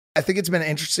I think it's been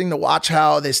interesting to watch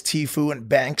how this TFUE and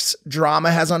Banks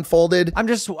drama has unfolded. I'm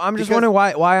just wondering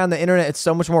why on the internet it's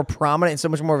so much more prominent and so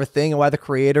much more of a thing, and why the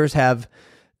creators have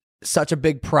such a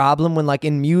big problem when, like,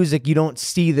 in music you don't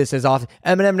see this as often.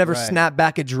 Eminem never snapped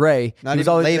back at Dre. Not he was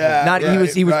even always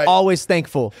labeled. he was always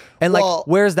thankful. And like,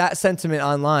 where's that sentiment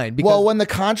online? Because when the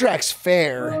contract's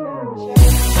fair.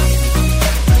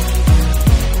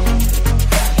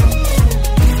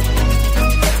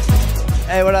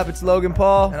 Hey, what up? It's Logan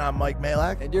Paul. And I'm Mike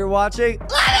Malak. And you're watching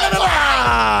Living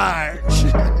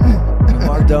Large!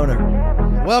 Mark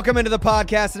Donor. Welcome into the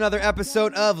podcast, another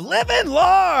episode of Living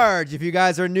Large. If you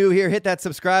guys are new here, hit that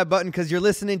subscribe button because you're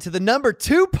listening to the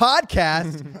 #2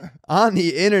 podcast on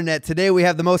the internet. Today we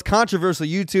have the most controversial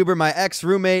YouTuber, my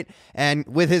ex-roommate, and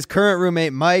with his current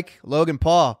roommate, Mike, Logan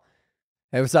Paul.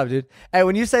 Hey, what's up, dude? Hey,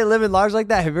 when you say living large like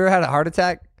that, have you ever had a heart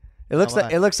attack? It looks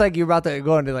like you're about to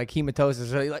go into like hematosis.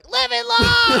 So you're like, living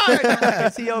large.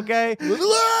 Is he okay?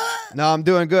 No, I'm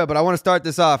doing good, but I want to start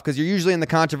this off because you're usually in the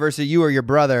controversy, you or your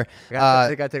brother.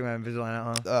 I gotta take my Invisalign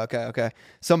out, huh? Okay.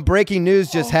 Some breaking news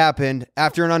just happened.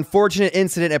 After an unfortunate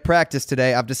incident at practice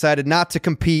today, I've decided not to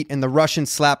compete in the Russian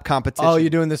slap competition. Oh, you're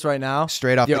doing this right now?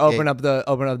 Straight off you the open gate. up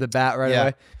the bat right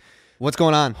away. What's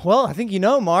going on? Well, I think you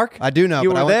know, Mark. I do know.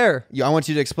 You were there. I want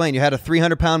you to explain. You had a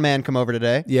 300-pound man come over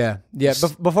today. Yeah.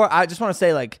 Before, I just want to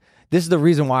say, like, this is the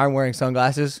reason why I'm wearing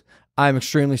sunglasses. I'm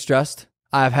extremely stressed.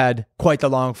 I've had quite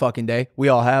the long fucking day. We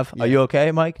all have. Yeah. Are you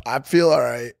okay, Mike? I feel all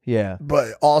right. Yeah. But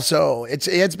also, it's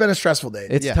been a stressful day.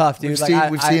 It's tough, dude.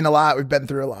 We've seen a lot. We've been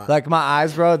through a lot. Like, my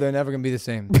eyes, bro, they're never going to be the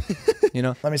same. You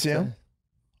know? Let me see them.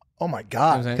 Oh, my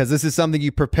God. Because this is something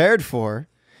you prepared for.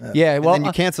 Yeah, well, and then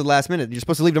you canceled last minute. You're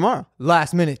supposed to leave tomorrow.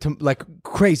 Last minute, like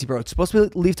crazy, bro. It's supposed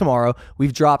to leave tomorrow.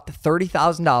 We've dropped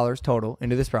 $30,000 total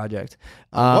into this project.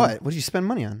 What did you spend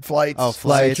money on? Flights,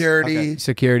 flights,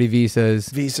 security,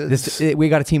 visas. We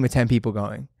got a team of 10 people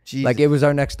going. Jesus. Like, it was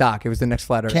our next doc. It was the next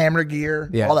flat earth. Camera gear,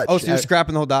 yeah. all that. Oh, shit. so you're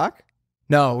scrapping the whole doc?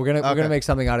 No, we're gonna make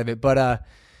something out of it. But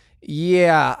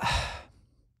yeah.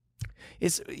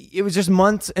 It was just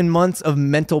months and months of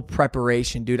mental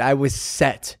preparation, dude. I was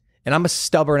set. And I'm a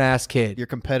stubborn ass kid. You're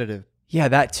competitive. Yeah,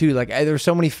 that too. Like, there were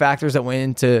so many factors that went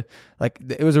into, like,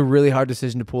 it was a really hard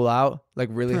decision to pull out. Like,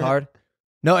 really hard.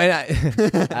 No, and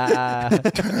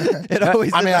it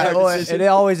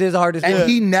always is a hard decision. And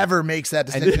he never makes that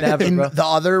decision in the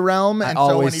other realm. And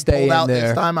so when he pulled out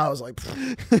this time, I was like,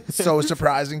 so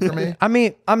surprising for me. I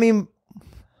mean,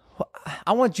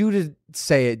 I want you to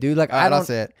say it, dude. Like, I'll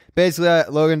say it. Basically,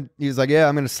 Logan, he was like, yeah,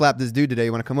 I'm going to slap this dude today.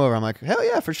 You want to come over? I'm like, hell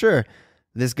yeah, for sure.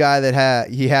 This guy that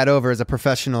he had over is a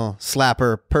professional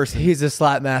slapper person. He's a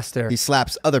slap master. He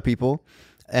slaps other people.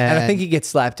 And I think he gets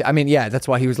slapped. I mean, yeah, that's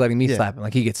why he was letting me slap him.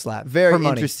 Like, he gets slapped. Very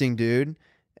interesting, dude.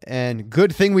 And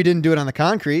good thing we didn't do it on the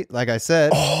concrete, like I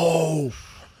said. Oh,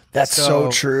 that's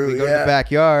so true. We go to the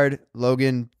backyard.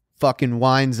 Logan fucking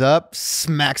winds up,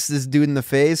 smacks this dude in the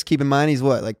face. Keep in mind, he's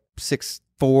what, like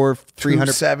 6'4",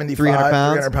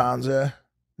 300 pounds, yeah.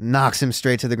 Knocks him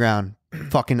straight to the ground.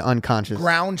 Fucking unconscious.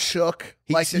 Ground shook.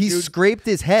 He scraped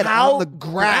his head on the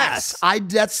grass.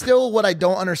 That's still what I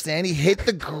don't understand. He hit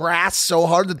the grass so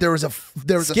hard that there was a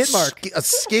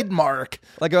skid mark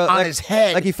on his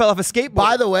head, like he fell off a skateboard.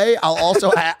 By the way, I'll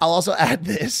also add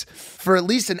this. For at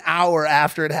least an hour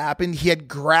after it happened, he had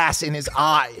grass in his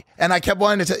eye, and I kept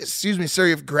wanting to say, "Excuse me, sir,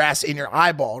 you have grass in your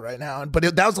eyeball right now."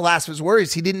 But that was the last of his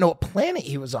worries. He didn't know what planet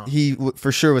he was on. He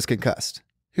for sure was concussed.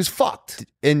 He was fucked.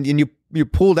 And you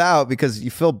pulled out because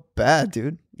you feel bad,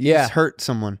 dude. You just hurt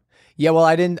someone. Yeah, well,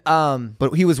 I didn't.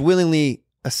 But he was willingly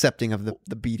accepting of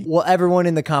the beating. Well, everyone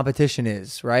in the competition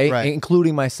is, right?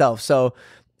 Including myself. So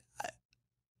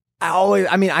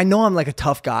I know I'm like a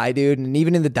tough guy, dude. And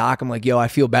even in the doc, I'm like, yo, I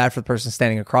feel bad for the person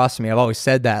standing across from me. I've always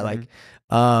said that. Like,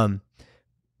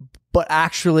 but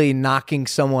actually knocking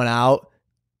someone out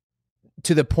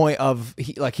to the point of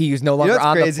he was no longer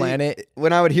on the planet.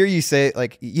 When I would hear you say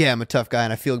like, yeah, I'm a tough guy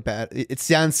and I feel bad, it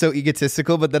sounds so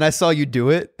egotistical, but then I saw you do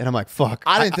it and I'm like, fuck,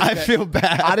 I feel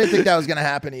bad. I didn't think that was going to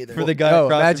happen either. For the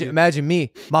guy imagine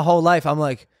me. My whole life, I'm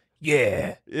like,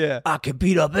 yeah, I can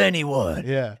beat up anyone.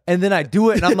 Yeah. And then I do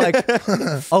it and I'm like,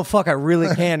 oh, fuck, I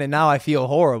really can. And now I feel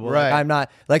horrible. Right. Like, I'm not,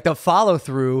 like, the follow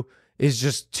through is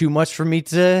just too much for me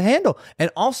to handle. And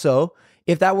also,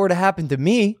 if that were to happen to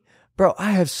me, bro,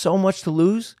 I have so much to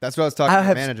lose. That's what I was talking to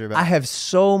the manager about. I have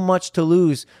so much to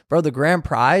lose, bro. The grand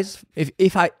prize,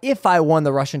 if I won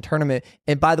the Russian tournament,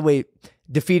 and by the way,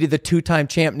 defeated the 2-time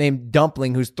champ named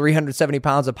Dumpling, who's 370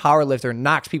 pounds of power lifter and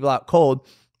knocks people out cold,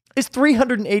 is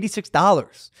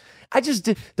 $386. I just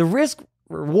did the risk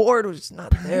reward was just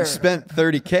not there. You spent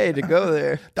 $30K to go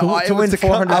there. To win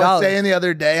 $400. I was saying the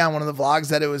other day on one of the vlogs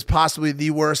that it was possibly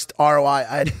the worst ROI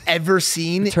I'd ever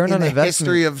seen in the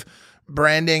history of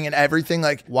branding and everything.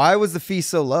 Like, why was the fee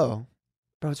so low?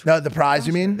 Bro, it's no, the prize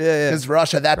you mean? Yeah. Because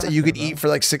Russia, you could eat for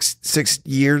like six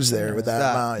years there with that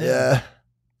amount. Yeah.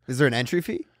 Is there an entry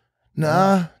fee?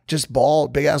 Nah, just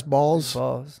big ass balls.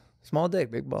 balls. Small dick,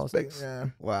 big balls. Yeah.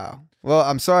 Wow. Well,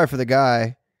 I'm sorry for the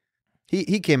guy.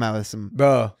 He came out with some.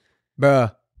 Bro.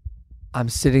 I'm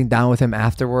sitting down with him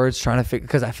afterwards trying to figure,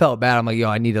 because I felt bad. I'm like, yo,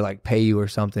 I need to like pay you or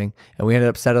something. And we ended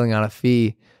up settling on a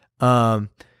fee.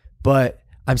 But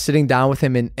I'm sitting down with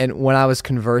him, and when I was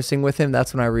conversing with him,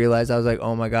 that's when I realized, I was like,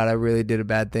 oh my God, I really did a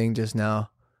bad thing just now.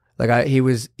 Like he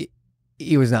was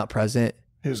not present.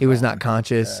 He was not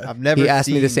conscious. Yeah. I've never He asked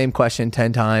me the same question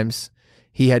 10 times.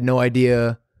 He had no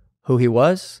idea who he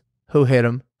was, who hit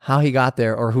him, how he got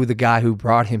there, or who the guy who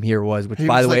brought him here was, which,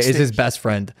 by the way, is his best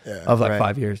friend of like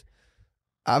 5 years.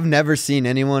 I've never seen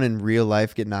anyone in real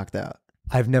life get knocked out.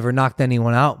 I've never knocked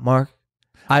anyone out, Mark.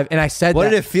 I said what that.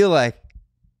 did it feel like?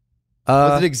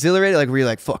 Was it exhilarating? Like, were you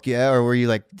like, fuck yeah? Or were you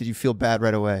like, did you feel bad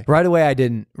right away? Right away, I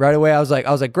didn't. Right away, I was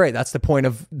like, great. That's the point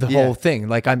of the whole thing.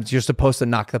 Like, you're supposed to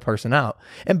knock the person out.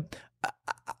 And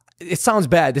it sounds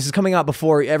bad. This is coming out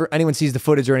before anyone sees the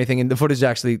footage or anything. And the footage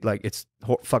actually, like, it's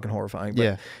fucking horrifying.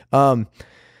 But,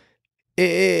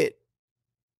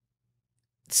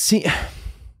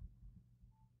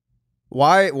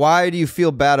 Why do you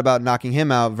feel bad about knocking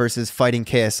him out versus fighting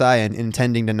KSI and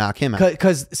intending to knock him out?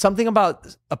 Because something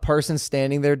about a person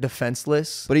standing there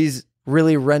defenseless, but he's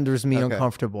really renders me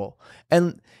uncomfortable.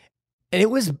 And it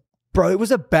was, bro, it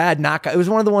was a bad knockout. It was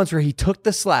one of the ones where he took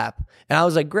the slap, and I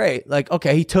was like, great, like,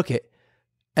 okay, he took it,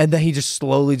 and then he just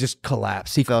slowly just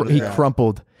collapsed. He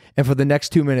crumpled, and for the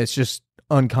next 2 minutes, just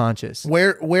unconscious.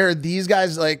 Where these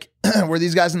guys where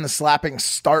these guys in the slapping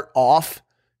start off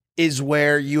is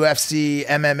where UFC,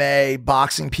 MMA,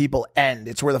 boxing people end.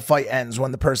 It's where the fight ends,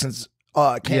 when the person's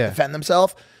can't defend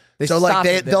themselves.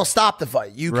 They'll stop the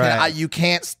fight. You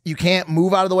can't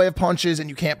move out of the way of punches, and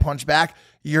you can't punch back.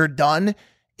 You're done.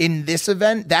 In this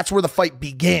event, that's where the fight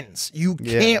begins. You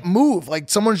can't move. Like,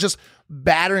 someone's just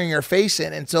battering your face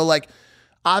in. And so, like,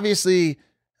 obviously,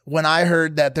 when I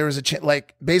heard that there was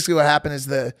basically what happened is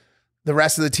the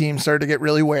rest of the team started to get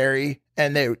really wary,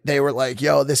 and they were like,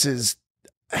 yo, this is,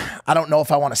 I don't know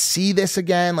if I want to see this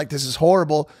again. Like, this is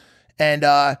horrible.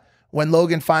 And when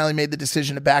Logan finally made the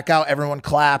decision to back out, everyone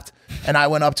clapped. And I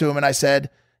went up to him and I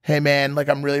said, hey man, like,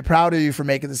 I'm really proud of you for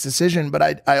making this decision,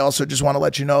 but I also just want to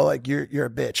let you know, like, you're a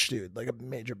bitch, dude, like a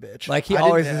major bitch. Like, he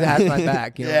always has my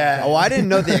back. You know? Yeah. Oh, I didn't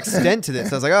know the extent to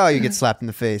this. I was like, oh, you get slapped in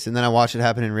the face. And then I watched it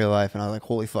happen in real life, and I was like,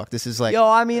 holy fuck, this is like. Yo,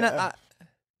 I mean,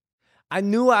 I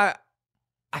knew I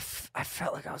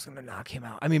felt like I was going to knock him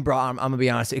out. I mean, bro, I'm going to be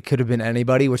honest. It could have been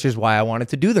anybody, which is why I wanted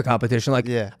to do the competition. Like,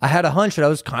 I had a hunch that I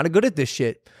was kind of good at this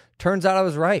shit. Turns out I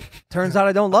was right. Turns out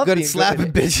I don't love good at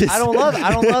slapping bitches. I don't love it.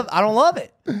 I don't love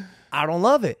it. I don't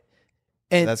love it.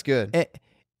 And that's good.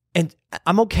 And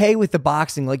I'm okay with the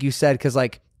boxing, like you said, because,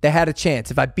 like, they had a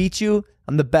chance. If I beat you,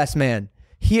 I'm the best man.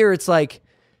 Here, it's like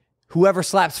whoever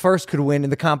slaps first could win,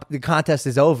 and the contest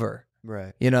is over.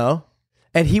 Right. You know?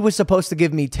 And he was supposed to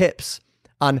give me tips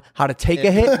on how to take a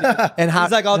hit and how.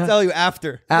 He's like, I'll tell you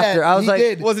after. I was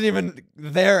like, wasn't even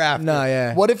there after. No,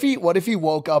 yeah. What if he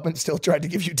woke up and still tried to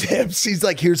give you tips? He's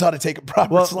like, here's how to take a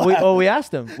proper slap. We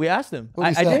asked him.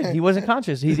 I did. He wasn't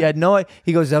conscious. He had no.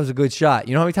 He goes, that was a good shot.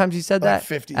 You know how many times he said that?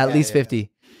 50. At least 50.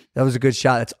 That was a good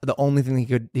shot. That's the only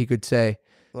thing he could say.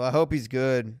 Well, I hope he's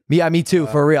good. Yeah, me too.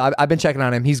 For real. I've been checking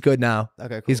on him. He's good now.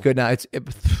 Okay, cool. He's good now. It's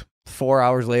 4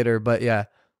 hours later, but yeah.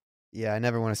 Yeah, I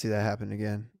never want to see that happen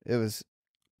again.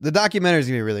 The documentary is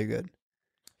going to be really good.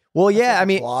 Well, yeah, I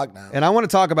mean, vlog now. And I want to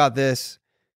talk about this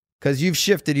because you've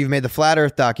shifted. You've made the Flat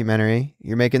Earth documentary.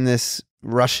 You're making this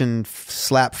Russian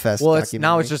slap fest documentary.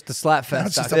 Now it's just the slap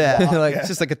fest. It's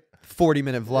just like a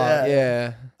 40-minute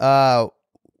vlog. Yeah.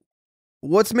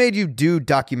 What's made you do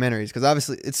documentaries? Because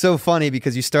obviously it's so funny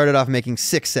because you started off making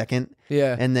 6-second,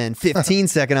 and then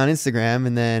 15-second on Instagram,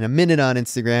 and then a minute on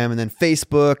Instagram, and then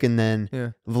Facebook, and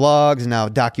then vlogs, and now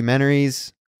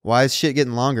documentaries. Why is shit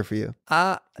getting longer for you?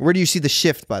 Where do you see the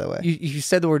shift, by the way? You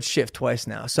said the word shift twice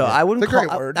now, so I wouldn't it's a great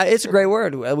word. It's a great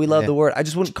word. We love the word. I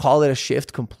just wouldn't call it a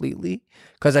shift completely,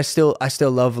 because I still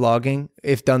love vlogging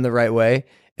if done the right way,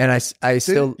 and I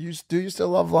still. Do you still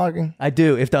love vlogging? I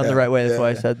do, if done the right way. That's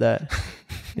why I said that.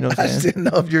 You know what I'm saying? I just didn't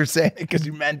know if you were saying it because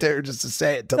you meant it or just to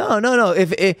say it. No.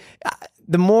 If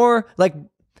the more, like,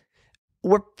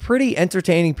 we're pretty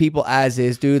entertaining people as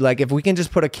is, dude. Like if we can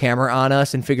just put a camera on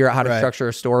us and figure out how to structure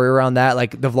a story around that,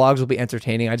 like the vlogs will be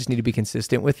entertaining. I just need to be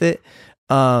consistent with it.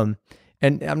 And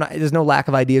there's no lack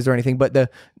of ideas or anything, but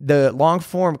the long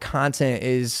form content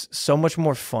is so much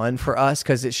more fun for us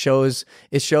because it shows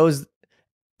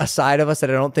a side of us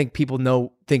that I don't think people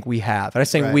think we have. And I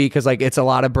say we because like it's a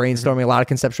lot of brainstorming, a lot of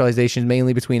conceptualization,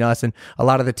 mainly between us and a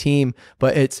lot of the team.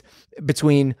 But it's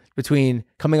between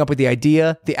coming up with the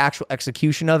idea, the actual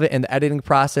execution of it, and the editing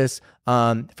process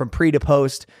from pre to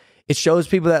post. It shows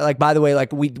people that, like, by the way,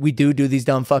 like we do these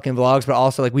dumb fucking vlogs, but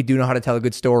also like we do know how to tell a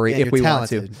good story if we want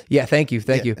to. Yeah, thank you.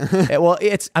 Well,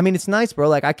 it's nice, bro.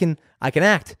 Like I can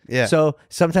act. Yeah. So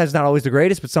sometimes it's not always the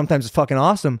greatest, but sometimes it's fucking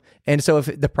awesome. And so if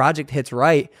the project hits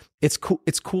right, it's cool.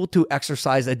 It's cool to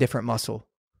exercise a different muscle.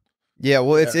 Yeah.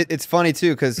 Well, it's funny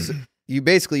too because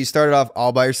you started off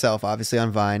all by yourself, obviously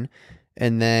on Vine,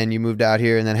 and then you moved out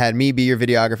here and then had me be your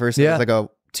videographer. So it was like a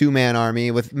 2-man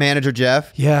army with manager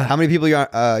Jeff. Yeah. How many people you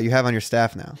have on your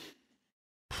staff now?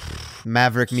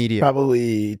 Maverick Media.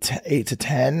 Probably 8 to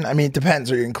 10. I mean, it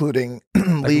depends. Are you including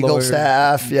legal lawyers,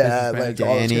 staff? Yeah. Like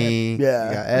Danny.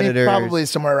 Yeah. Editors. I mean, probably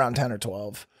somewhere around 10 or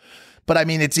 12. But I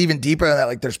mean, it's even deeper than that.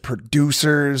 Like there's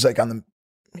producers like on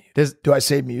the... do I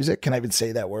say music? Can I even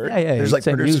say that word? Yeah. There's like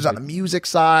producers music on the music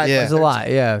side. Yeah. Like, there's a lot.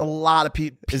 Yeah. A lot of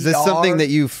people. Is this something that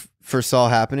you foresaw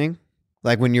happening?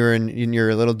 Like when you were in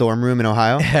your little dorm room in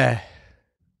Ohio? Yeah.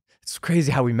 It's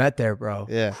crazy how we met there, bro.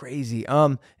 Yeah. Crazy.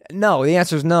 No, the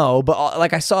answer is no. But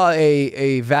like I saw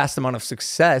a vast amount of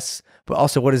success, but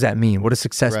also what does that mean? What does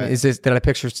success mean? Is this, did I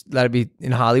picture that I'd be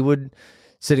in Hollywood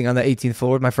sitting on the 18th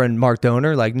floor with my friend Mark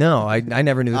Donor? Like, no, I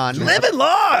never knew. On living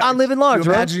large. On living large, you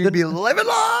bro. Imagine you'd be living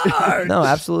large. No,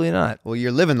 absolutely not. Well,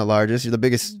 you're living the largest. You're the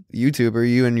biggest YouTuber,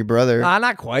 you and your brother.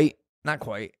 Not quite.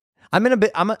 I'm in a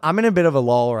bit of a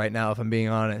lull right now, if I'm being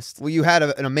honest. Well, you had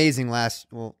an amazing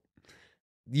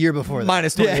year before that.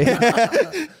 Minus 28.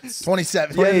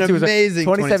 2017. Yeah, an amazing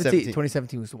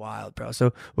 2017 was wild, bro.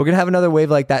 So we're gonna have another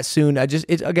wave like that soon. It's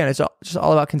just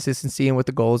all about consistency and what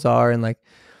the goals are, and like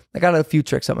I got a few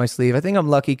tricks up my sleeve. I think I'm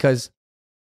lucky because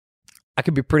I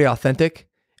could be pretty authentic,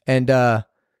 and the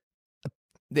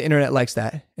internet likes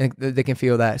that, and they can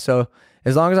feel that. So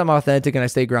as long as I'm authentic and I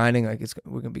stay grinding, like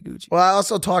we're gonna be Gucci. Well, I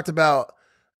also talked about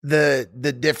the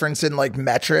difference in like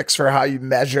metrics for how you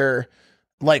measure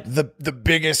like the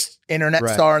biggest internet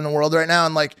star in the world right now.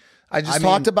 And like I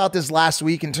talked about this last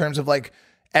week in terms of like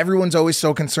everyone's always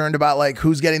so concerned about like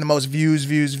who's getting the most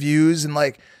views, and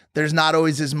like there's not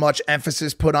always as much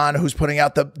emphasis put on who's putting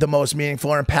out the most meaningful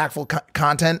or impactful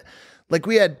content. Like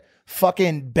we had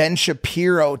fucking Ben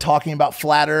Shapiro talking about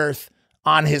flat Earth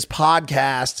on his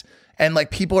podcast. And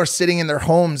like people are sitting in their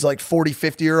homes, like 40,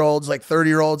 50-year-olds, like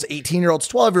 30-year-olds, 18-year-olds,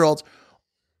 12-year-olds,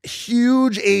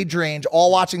 huge age range,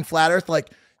 all watching Flat Earth.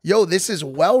 Like, yo, this is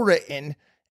well written,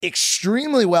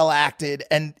 extremely well acted,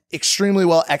 and extremely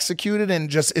well executed, and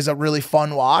just is a really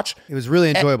fun watch. It was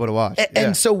really enjoyable to watch.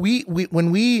 And so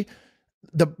when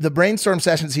the brainstorm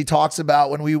sessions he talks about,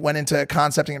 when we went into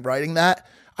concepting and writing that,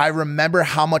 I remember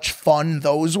how much fun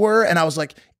those were. And I was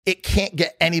like, it can't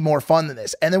get any more fun than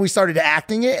this. And then we started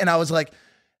acting it, and I was like,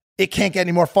 it can't get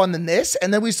any more fun than this.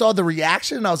 And then we saw the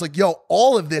reaction, and I was like, yo,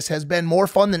 all of this has been more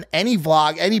fun than any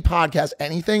vlog, any podcast,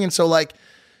 anything. And so like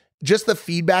just the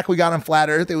feedback we got on Flat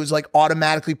Earth, it was like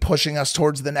automatically pushing us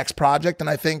towards the next project. And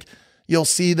I think you'll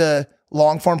see the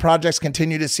long form projects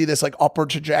continue to see this like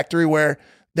upward trajectory where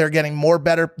they're getting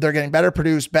better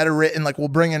produced, better written. Like we'll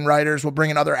bring in writers, we'll bring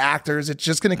in other actors. It's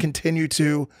just going to continue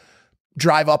to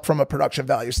drive up from a production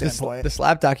value standpoint. The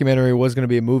Slap documentary was going to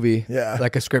be a movie. Yeah.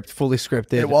 Like a script, fully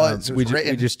scripted. It was. We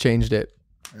just changed it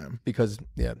because,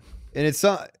 And it's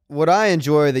what I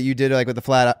enjoy that you did like with the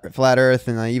flat Earth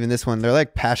and even this one, they're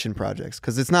like passion projects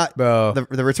because it's not the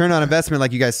return on investment.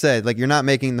 Like you guys said, like you're not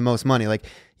making the most money. Like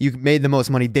you made the most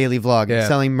money daily vlog,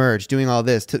 selling merch, doing all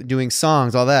this, doing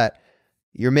songs, all that.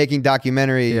 You're making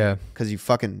documentary because you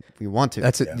want to.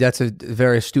 That's a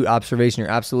very astute observation. You're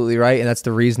absolutely right. And that's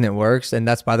the reason it works. And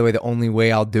that's, by the way, the only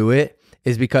way I'll do it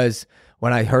is because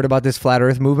when I heard about this flat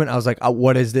Earth movement, I was like,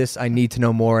 what is this? I need to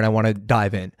know more and I want to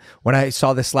dive in. When I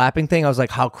saw the slapping thing, I was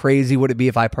like, how crazy would it be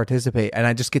if I participate? And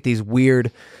I just get these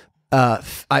weird,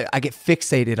 I get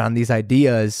fixated on these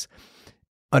ideas.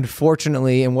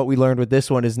 Unfortunately, and what we learned with this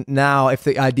one is now if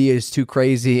the idea is too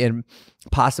crazy and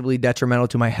possibly detrimental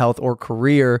to my health or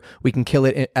career, we can kill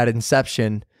it at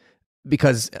inception.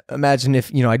 Because imagine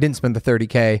if I didn't spend the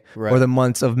 $30K or the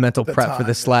months of mental prep for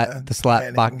the slap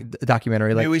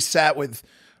documentary. Like we sat with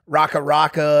Raka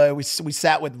Raka. We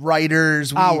sat with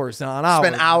writers. We Hours on hours.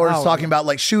 Spent hours talking about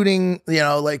like shooting, you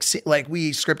know, like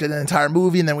we scripted an entire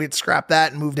movie and then we'd scrap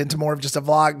that and moved into more of just a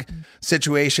vlog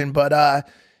situation. But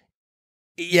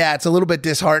yeah, it's a little bit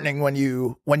disheartening when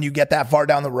you get that far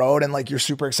down the road and like you're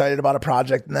super excited about a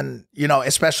project and then, you know,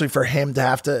 especially for him to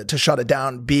have to shut it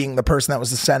down, being the person that was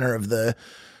the center of the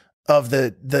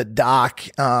doc.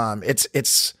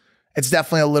 It's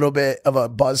definitely a little bit of a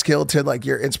buzzkill to like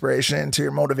your inspiration, to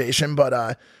your motivation,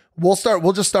 but we'll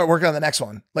just start working on the next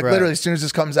one. Like literally as soon as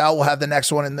this comes out, we'll have the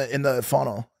next one in the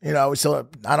funnel. You know,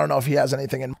 I don't know if he has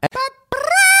anything in.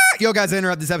 Yo, guys, I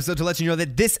interrupt this episode to let you know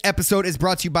that this episode is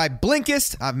brought to you by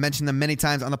Blinkist. I've mentioned them many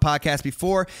times on the podcast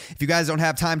before. If you guys don't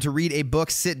have time to read a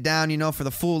book, sit down, you know, for the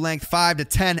full length, 5 to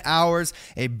 10 hours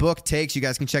a book takes. You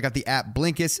guys can check out the app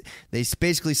Blinkist. They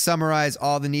basically summarize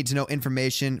all the need-to-know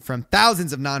information from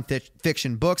thousands of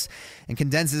nonfiction books and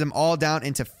condenses them all down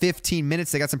into 15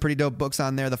 minutes. They got some pretty dope books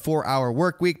on there. The 4-Hour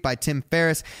Workweek by Tim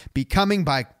Ferriss, Becoming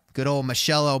by good old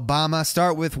Michelle Obama,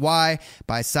 Start With Why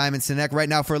by Simon Sinek. Right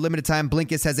now, for a limited time,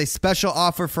 Blinkist has a special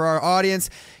offer for our audience.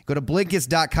 Go to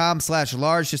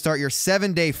Blinkist.com/large to start your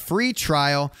 7-day free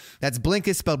trial. That's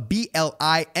Blinkist, spelled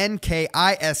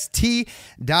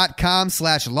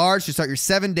BLINKIST.com/large to start your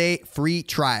 7-day free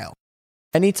trial.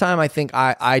 Anytime I think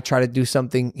I try to do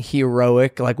something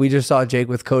heroic, like we just saw Jake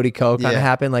with Cody Co kind of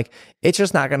happen, like it's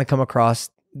just not going to come across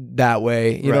that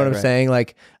way. You know what I'm saying?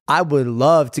 Like I would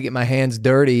love to get my hands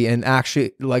dirty and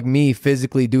actually like me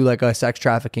physically do like a sex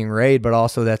trafficking raid, but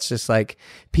also that's just like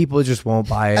people just won't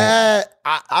buy it.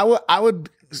 I would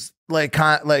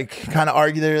kind of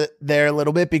argue there a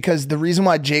little bit, because the reason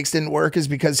why Jake's didn't work is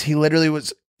because he literally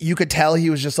you could tell he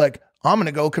was just like, I'm going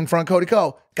to go confront Cody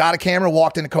Co. Got a camera,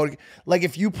 walked into Cody. Like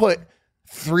if you put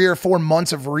 3 or 4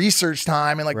 months of research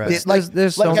time and like there's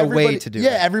a way to do it.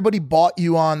 Yeah, everybody bought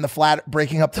you on the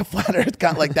breaking up the flat earth.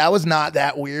 Like that was not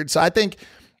that weird. So I think,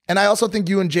 and I also think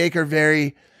you and Jake are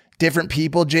very different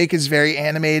people. Jake is very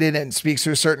animated and speaks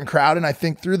to a certain crowd. And I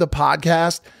think through the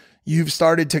podcast, you've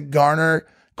started to garner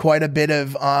quite a bit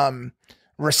of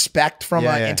respect from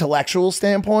an intellectual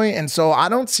standpoint. And so I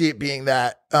don't see it being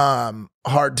that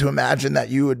hard to imagine that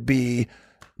you would be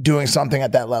doing something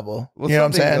at that level. Well, you know what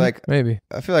I'm saying? Like maybe.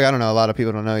 I feel like, I don't know, a lot of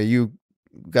people don't know you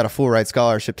got a full ride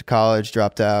scholarship to college,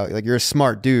 dropped out. Like you're a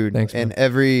smart dude. Thanks, and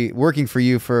man. Working for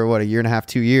you for what, 1.5,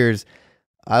 2 years,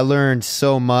 I learned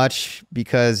so much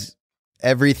because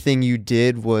everything you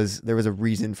did there was a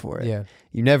reason for it. Yeah.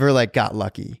 You never like got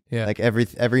lucky. Yeah. Like every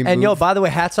move. And yo, by the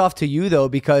way, hats off to you though,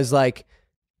 because like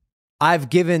I've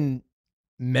given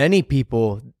many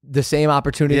people the same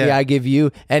opportunity I give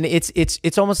you. And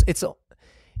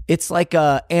it's like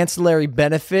a ancillary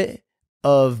benefit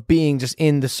of being just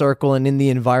in the circle and in the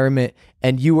environment,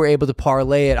 and you were able to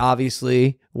parlay it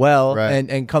obviously well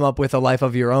and come up with a life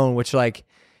of your own, which like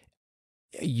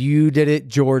you did it,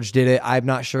 George did it. I'm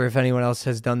not sure if anyone else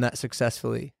has done that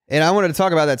successfully. And I wanted to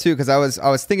talk about that too, because I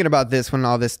was thinking about this when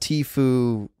all this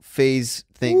TFUE phase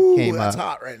thing came that's up.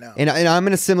 hot right now. And I'm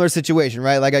in a similar situation,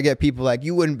 right? Like I get people like,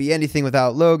 you wouldn't be anything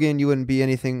without Logan. You wouldn't be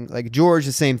anything like George,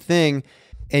 the same thing.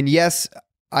 And yes,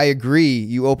 I agree.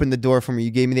 You opened the door for me.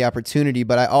 You gave me the opportunity,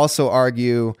 but I also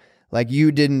argue like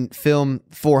you didn't film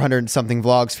 400 something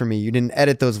vlogs for me. You didn't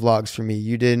edit those vlogs for me.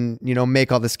 You didn't,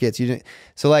 make all the skits. You didn't.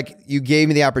 So like you gave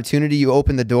me the opportunity, you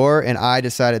opened the door, and I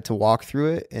decided to walk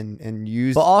through it and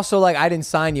use. But also like I didn't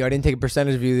sign you. I didn't take a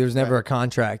percentage of you. There was never a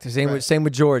contract. Same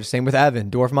with George. Same with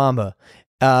Evan, Dwarf Mamba.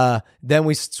 Then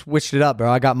we switched it up, bro.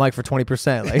 I got Mike for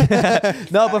 20%.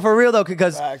 Like no, but for real though,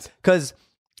 because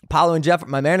Paulo and Jeff,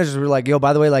 my managers, were like, yo,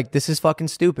 by the way, like this is fucking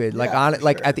stupid. Like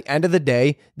at the end of the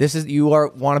day, you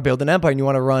want to build an empire and you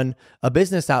want to run a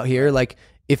business out here. Like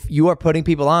if you are putting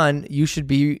people on, you should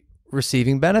be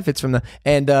receiving benefits from them.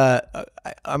 And I'm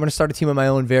going to start a team of my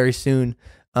own very soon.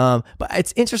 But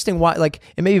it's interesting why, like,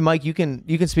 and maybe Mike, you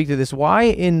can speak to this. Why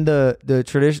in the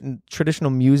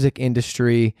traditional music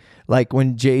industry, like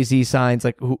when Jay-Z signs,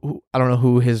 like who I don't know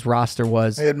who his roster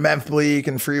was. They had Memph Bleak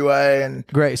and Freeway and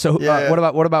great. So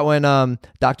what about when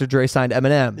Dr. Dre signed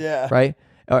Eminem? Yeah, right.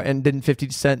 And didn't 50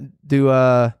 Cent do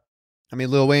I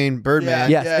mean, Lil Wayne,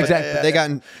 Birdman. Yes, exactly. They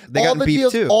got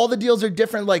beef too. All the deals are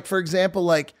different. Like for example,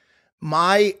 like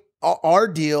our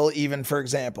deal, even for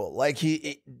example, like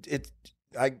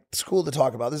it's cool to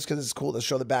talk about this because it's cool to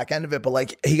show the back end of it, but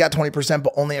like he got 20%,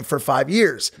 but only for 5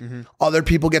 years. Mm-hmm. Other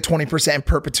people get 20%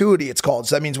 perpetuity, it's called.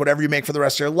 So that means whatever you make for the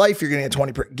rest of your life, you're going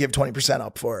to give 20%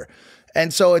 up for.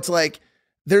 And so it's like,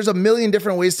 there's a million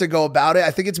different ways to go about it.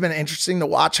 I think it's been interesting to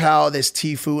watch how this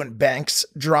TFUE and Banks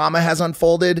drama has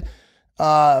unfolded.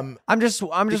 I'm just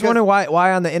wondering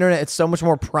why on the internet it's so much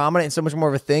more prominent and so much more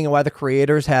of a thing, and why the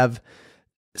creators have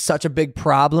such a big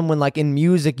problem when, like, in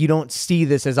music you don't see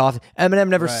this as often. Eminem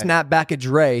never snapped back at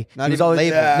Dre. Not he was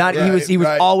even always labeled. he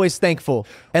was always thankful.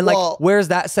 And Well, like, where's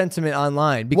that sentiment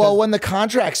online? Because well, when the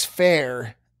contract's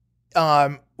fair,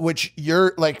 which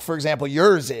you're like, for example,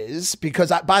 yours is,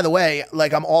 because by the way,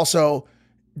 like,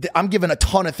 I'm given a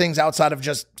ton of things outside of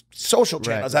just social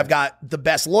channels. I've got the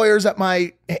best lawyers at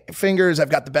my fingers. I've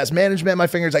got the best management at my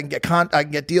fingers. I can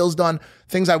get deals done.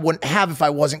 Things I wouldn't have if I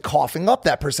wasn't coughing up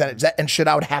that percentage. And shit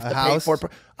I would have to pay for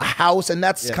a house. And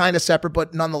that's kind of separate,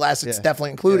 but nonetheless, it's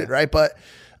definitely included, right? But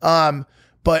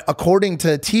according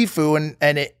to TFUE,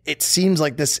 and it seems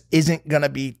like this isn't going to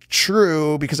be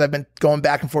true, because I've been going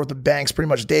back and forth with banks pretty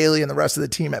much daily and the rest of the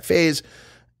team at FaZe.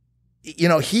 You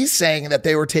know, he's saying that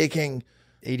they were taking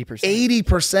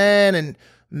 80% and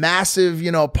massive,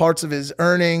 you know, parts of his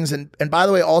earnings. And by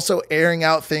the way, also airing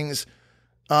out things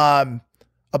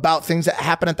about things that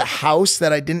happened at the house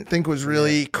that I didn't think was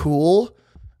really cool.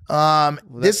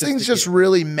 This thing's just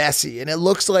really messy. And it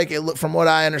looks like, from what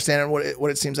I understand and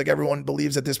what it seems like everyone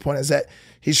believes at this point, is that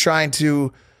he's trying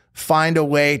to find a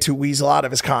way to weasel out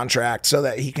of his contract so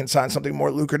that he can sign something more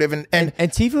lucrative. And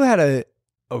TFUE had a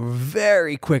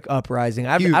very quick uprising.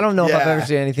 I don't know if I've ever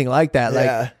seen anything like that.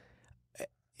 Like,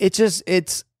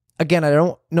 it's again, I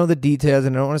don't know the details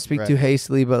and I don't want to speak too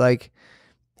hastily, but like,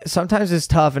 sometimes it's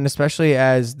tough. And especially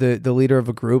as the leader of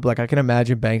a group, like, I can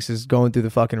imagine Banks is going through the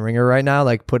fucking ringer right now,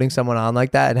 like putting someone on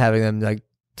like that and having them like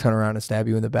turn around and stab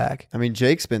you in the back. I mean,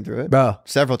 Jake's been through it, bro,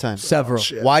 several times.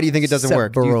 Why do you think it doesn't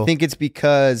work? Do you think it's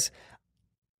because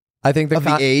I think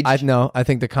the age? I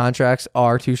think the contracts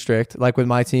are too strict. Like with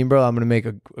my team, bro, I'm gonna make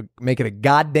it a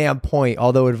goddamn point,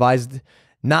 although advised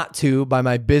not to by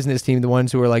my business team, the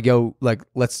ones who are like, yo, like,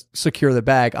 let's secure the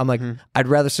bag. I'm like, I'd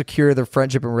rather secure the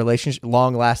friendship and relationship,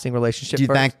 long lasting relationship. Do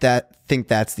you think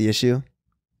that's the issue?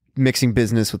 Mixing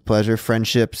business with pleasure,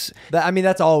 friendships.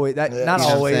 That's always that. Not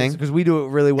always, because we do it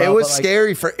really well. It was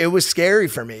scary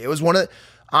for me. It was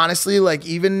honestly, like,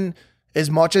 even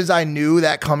as much as I knew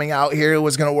that coming out here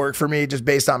was going to work for me, just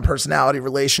based on personality,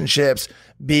 relationships,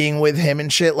 being with him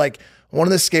and shit. Like, one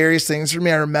of the scariest things for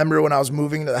me, I remember when I was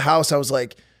moving into the house, I was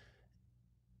like,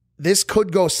 this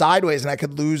could go sideways and I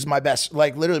could lose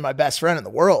literally my best friend in the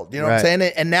world. You know what I'm saying?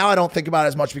 And now I don't think about it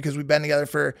as much because we've been together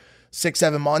for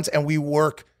 6-7 months and we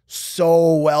work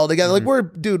so well together. Like,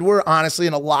 we're honestly,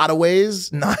 in a lot of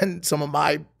ways, not in some of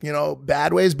my, you know,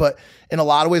 bad ways, but in a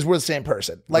lot of ways, we're the same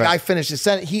person. Like, I finished his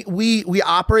sentence. We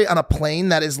operate on a plane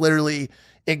that is literally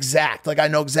exact. Like, I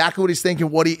know exactly what he's thinking,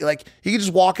 he could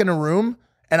just walk in a room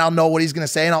and I'll know what he's going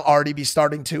to say and I'll already be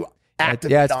starting to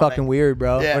activate. Yeah, it's fucking weird,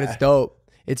 bro. Yeah. But it's dope.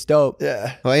 It's dope.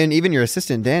 Yeah. Well, and even your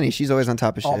assistant, Danny, she's always on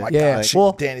top of shit. Oh my yeah.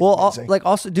 God. Like,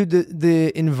 also, dude,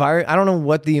 the environment, I don't know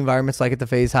what the environment's like at the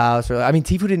FaZe house. Or, I mean,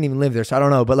 Tifu didn't even live there, so I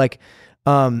don't know. But like,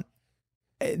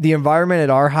 the environment at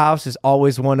our house is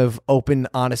always one of open,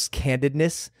 honest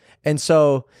candidness. And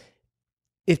so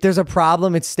if there's a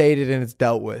problem, it's stated and it's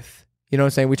dealt with. You know what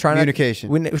I'm saying? We try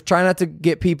not to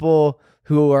get people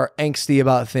who are angsty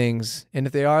about things. And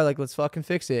if they are, like, let's fucking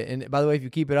fix it. And by the way, if you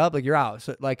keep it up, like, you're out.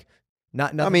 So like,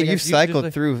 I mean, you've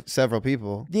cycled through several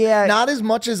people. Yeah. Not as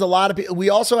much as a lot of people. We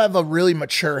also have a really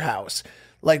mature house.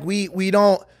 Like, we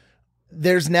don't,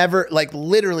 there's never, like,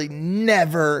 literally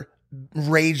never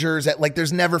ragers at, like,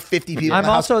 there's never 50 people in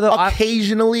the house.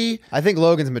 Occasionally. I think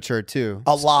Logan's matured too.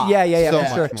 A lot. Yeah, So for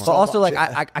sure. much more. But also, like,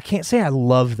 I can't say I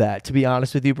love that, to be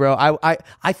honest with you, bro.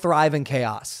 I thrive in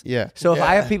chaos. Yeah. So if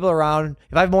I have people around,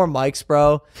 if I have more mics,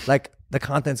 bro, like, the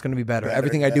content's going to be better.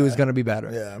 Everything I do is going to be better.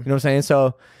 Yeah. You know what I'm saying?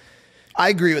 So I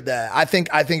agree with that. I think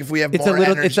if we have it's more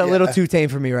energy, it's a little too tame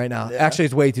for me right now. Yeah. Actually,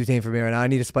 it's way too tame for me right now. I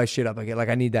need to spice shit up again. Like,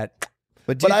 I need that.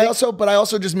 But I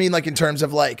also just mean, like, in terms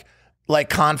of like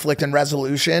conflict and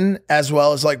resolution, as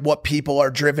well as like what people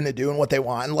are driven to do and what they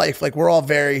want in life. Like, we're all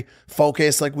very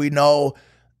focused. Like, we know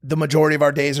the majority of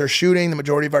our days are shooting, the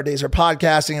majority of our days are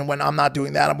podcasting, and when I'm not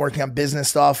doing that, I'm working on business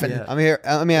stuff. And I'm here.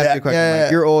 Let me ask you a question.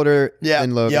 Mike. You're older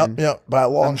than Logan. Yep, by a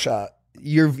long shot.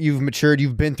 You've matured.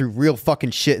 You've been through real fucking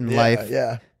shit in life.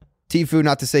 Yeah. TFUE,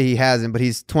 not to say he hasn't, but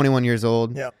he's 21 years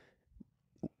old. Yeah.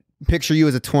 Picture you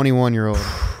as a 21-year-old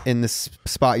in this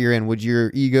spot you're in. Would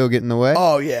your ego get in the way?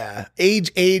 Oh yeah.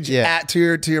 Age.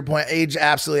 To your point, age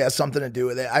absolutely has something to do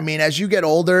with it. I mean, as you get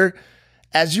older,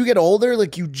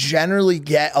 like, you generally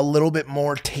get a little bit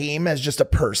more tame as just a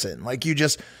person. Like,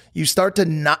 you start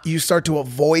to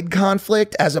avoid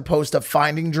conflict as opposed to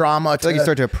finding drama. I feel like you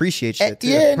start to appreciate shit too.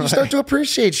 Yeah, and you start to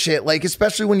appreciate shit, like,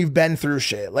 especially when you've been through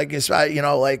shit. Like, it's, you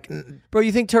know, like, Bro,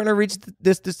 you think Turner reached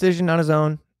this decision on his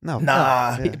own? No.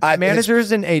 Nah.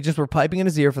 Managers and agents were piping in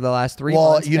his ear for the last 3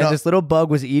 Well, months, you and know- this little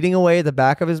bug was eating away at the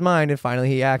back of his mind, and finally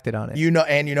he acted on it.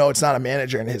 It's not a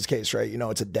manager in his case, right?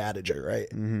 It's a dadager, right?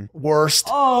 Worst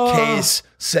case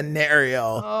scenario.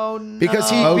 Oh no!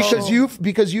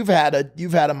 Because you've had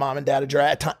a mom and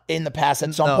dadager in the past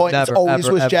at some No, point. never, It's always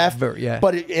ever, was Jeff, ever, yeah.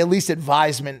 but at least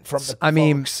advisement from the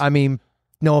folks. I mean,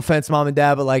 no offense, mom and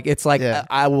dad, but like it's like Yeah.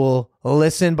 I will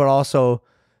listen, but also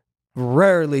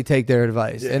rarely take their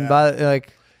advice. And by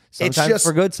like sometimes just-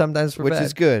 for good, sometimes for which bad.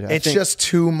 is good. I It's think- just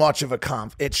too much of a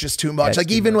It's just too much. it's Like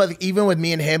too even with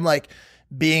me and him, like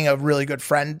being a really good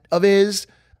friend of his,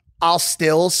 I'll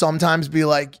still sometimes be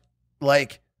like, Do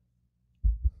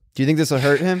you think this will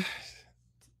hurt him?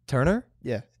 Turner.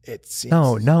 Yeah. it seems.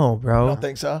 No, bro. I don't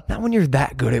think so. Not when you're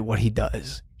that good at what he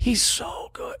does. He's so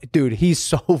good. Dude, he's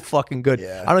so fucking good.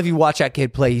 Yeah. I don't know if you watch that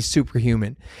kid play. He's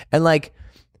superhuman. And like,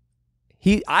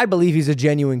 I believe he's a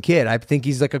genuine kid. I think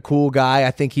he's like a cool guy.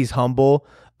 I think he's humble.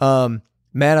 Man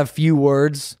of few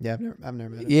words. Yeah, I've never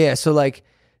met him. Yeah. So like,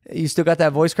 you still got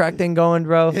that voice crack thing going,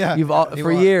 bro? Yeah. You've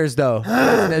for years though.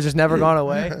 It's just never gone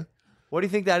away. What do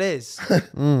you think that is?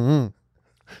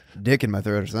 Dick in my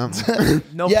throat or something.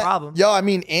 No Yeah, problem. Yo, I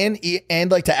mean,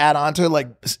 and like to add on to it,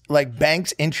 like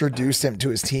Banks introduced him to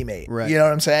his teammate. Right. You know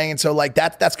what I'm saying? And so like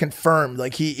that's confirmed.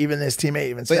 Like even his teammate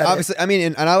even said But it. obviously, I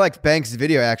mean, and I liked Banks'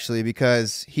 video actually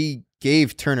because he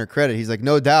gave Turner credit. He's like,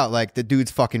 no doubt, like the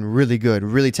dude's fucking really good,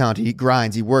 really talented. He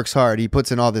grinds, he works hard, he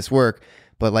puts in all this work.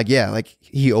 But like, yeah, like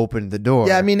he opened the door.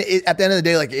 Yeah, I mean, at the end of the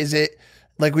day, like, is it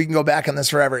like we can go back on this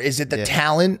forever? Is it the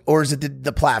talent or is it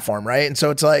the platform, right? And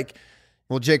so it's like,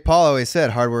 well, Jake Paul always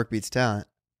said hard work beats talent.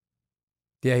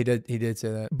 Yeah, he did say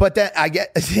that. but that I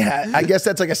guess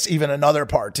that's like even another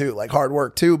part too, like hard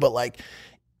work too. But like,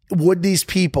 would these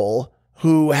people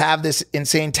who have this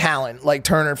insane talent, like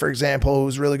Turner, for example,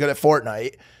 who's really good at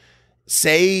Fortnite,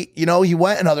 say, he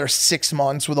went another 6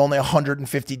 months with only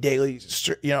 150 daily,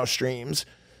 streams.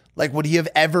 Like, would he have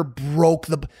ever broke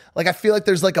like, I feel like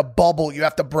there's like a bubble you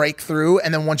have to break through.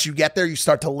 And then once you get there, you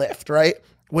start to lift, right?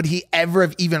 Would he ever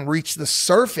have even reached the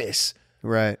surface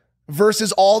Right.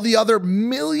 versus all the other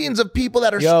millions of people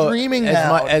that are streaming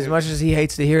now? As much as he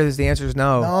hates to hear this, the answer is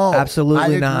no. No,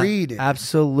 Absolutely I not. agree, dude.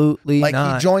 Absolutely Like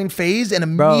not. he joined FaZe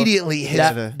and Bro, immediately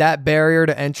hit. that barrier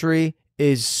to entry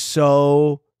is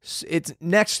so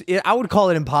I would call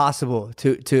it impossible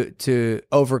to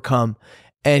overcome.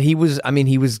 And he was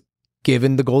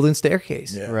given the golden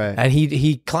staircase. Yeah. Right. And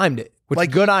he climbed it. Which Like-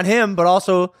 is good on him, but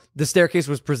also the staircase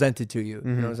was presented to you.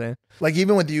 You know what I'm saying? Like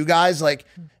even with you guys, like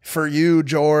for you,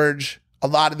 George, a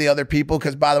lot of the other people,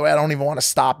 because by the way, I don't even want to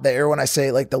stop there when I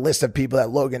say like the list of people that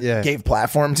Logan gave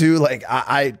platform to. Like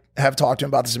I have talked to him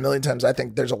about this a million times. I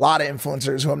think there's a lot of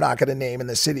influencers who I'm not going to name in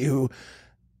the city who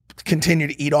continue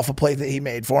to eat off a plate that he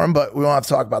made for him, but we won't have to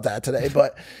talk about that today.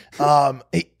 But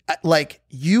like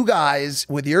you guys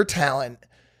with your talent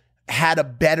had a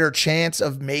better chance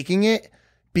of making it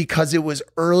because it was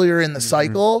earlier in the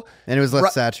cycle. And it was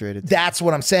less saturated. That's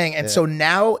what I'm saying. And so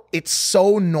now it's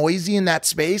so noisy in that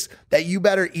space that you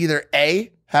better either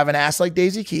A, have an ass like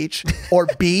Daisy Keech, or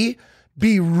B,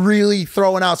 be really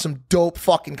throwing out some dope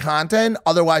fucking content.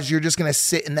 Otherwise, you're just going to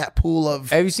sit in that pool of,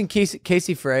 Have you seen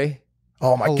Casey Frey?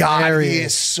 oh my God, he Hilarious.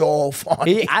 is so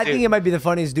funny. I think it might be the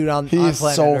funniest dude on He on is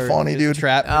planet so Earth. funny, dude.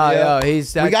 Trap. Oh, video. yeah,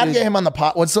 he's We got to get him on the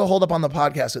pod. What's the hold up on the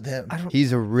podcast with him?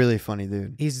 He's a really funny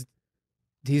dude. He's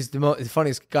the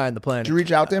funniest guy on the planet. Did you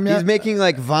reach out to him yet? He's making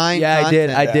like Vine. Yeah,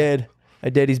 content. I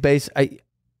did. He's based.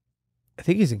 I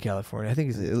think he's in California. I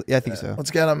think he's. Yeah, I think so. Let's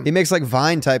get him. He makes like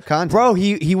Vine type content. Bro,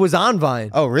 he was on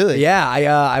Vine. Oh, really? Yeah,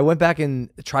 I went back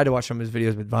and tried to watch some of his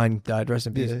videos, but Vine died. Rest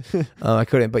in peace. I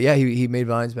couldn't. But yeah, he made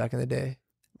Vines back in the day.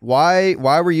 Why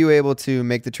were you able to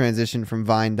make the transition from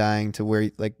Vine dying to where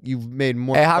like you've made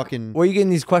more fucking? Where are you getting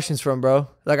these questions from, bro?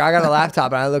 Like I got a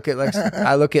laptop and I look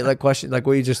at questions like,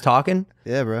 were you just talking?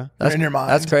 Yeah, bro. in your mind.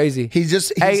 That's crazy.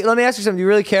 Hey, let me ask you something. Do you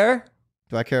really care?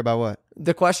 Do I care about what?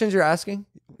 The questions you're asking?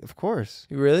 Of course.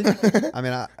 You really? I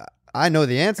mean, I know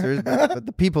the answers, but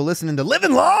the people listening to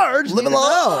Living Large, need to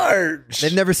know.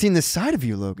 They've never seen this side of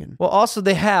you, Logan. Well, also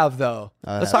they have though.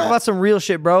 Let's talk about some real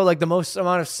shit, bro. Like the most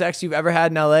amount of sex you've ever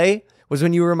had in LA was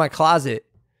when you were in my closet.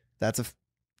 That's a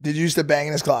Did you used to bang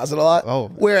in his closet a lot? Oh.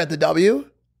 Where at the W?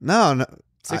 no.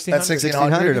 1600. That's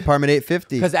 1600 apartment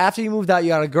 850. Because after you moved out, you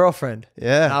got a girlfriend. And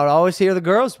I Yeah. would always hear the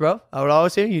girls, bro. I would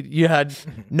always hear you. You had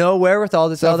no wherewithal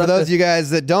to So tell for them. those of you guys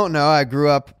that don't know, I grew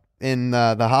up in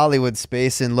the Hollywood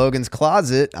space in Logan's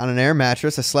closet on an air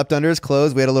mattress. I slept under his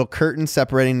clothes. We had a little curtain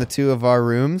separating the two of our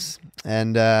rooms.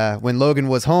 And when Logan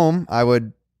was home, I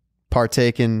would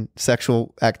partake in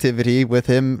sexual activity with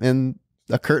him in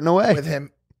a curtain away. With him.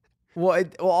 Well,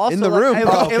 also In the like, room. It,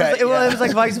 Oh, it was, okay, it, was, yeah. it was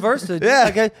like vice versa.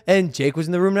 Yeah. Like, and Jake was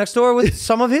in the room next door with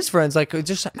some of his friends. Like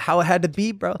just how it had to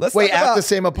be, bro. Wait, talk at about- the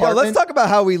same Yo, apartment? let's talk about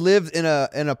how we lived in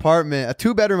an apartment, a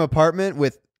 2-bedroom apartment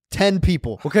with 10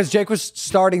 people. Because Jake was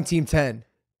starting Team 10.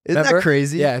 Isn't Remember? that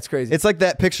crazy? Yeah, it's crazy. It's like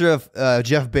that picture of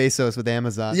Jeff Bezos with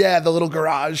Amazon. Yeah, the little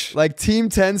garage. Like Team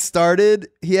 10 started,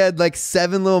 he had like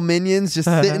 7 little minions just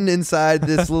sitting inside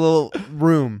this little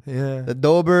room. yeah. The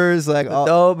Dobers, like The all,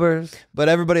 Dobers. but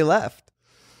everybody left.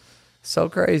 So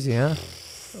crazy, huh?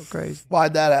 So crazy.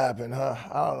 Why'd that happen, huh?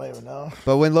 I don't even know.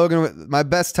 But when Logan, my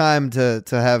best time to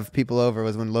have people over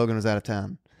was when Logan was out of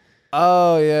town.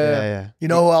 Oh, Yeah. You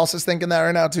know who else is thinking that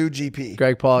right now too? GP.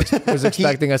 Greg Paul was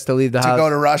expecting us to leave the To house. go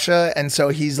to Russia, and so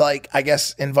he's like, I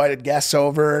guess, invited guests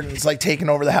over, and it's like taking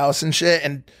over the house and shit.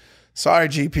 And sorry,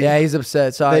 GP. yeah, he's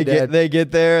upset. So I did. They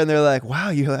get there and they're like, "Wow,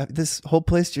 you have this whole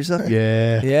place to yourself."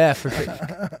 Yeah. Yeah, for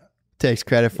sure. Takes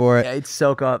credit for it. Yeah, he'd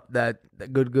soak up that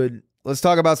good. Let's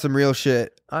talk about some real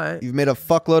shit. All right. You've made a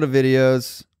fuckload of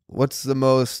videos. What's the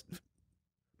most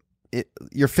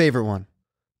your favorite one?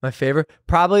 My favorite?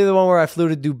 Probably the one where I flew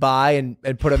to Dubai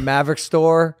and put a Maverick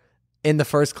store in the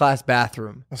first class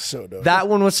bathroom. So dope. That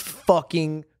one was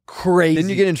fucking crazy. Didn't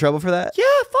you get in trouble for that? Yeah,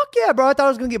 fuck yeah, bro. I thought I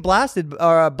was gonna get blasted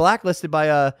or blacklisted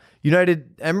by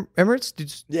United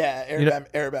Emirates. yeah,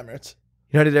 Arab Emirates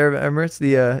United Arab Emirates,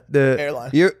 the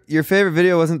airline. Your favorite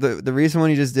video wasn't the recent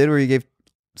one you just did where you gave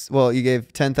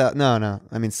 10,000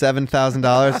 I mean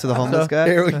 $7,000 to the homeless guy.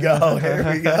 Here we go.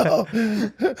 Here we go.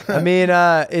 I mean,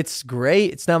 it's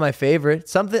great. It's not my favorite.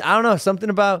 Something I don't know. Something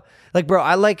about like, bro.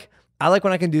 I like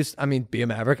when I can do. I mean, be a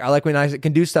maverick. I like when I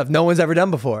can do stuff no one's ever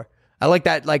done before. I like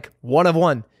that. Like one of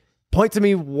one. Point to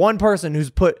me one person who's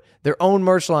put their own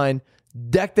merch line,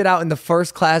 decked it out in the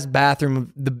first class bathroom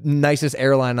of the nicest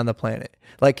airline on the planet.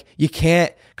 Like you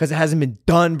can't because it hasn't been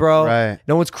done, bro. Right.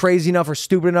 No one's crazy enough or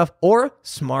stupid enough or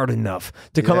smart enough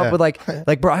to come Yeah. up with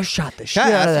like, bro, I shot the shit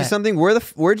Can I out of ask you that. something?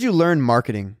 Where'd you learn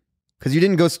marketing? Because you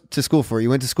didn't go to school for it. You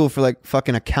went to school for like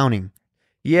fucking accounting.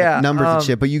 Yeah, Like numbers and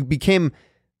shit. But you became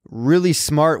really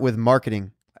smart with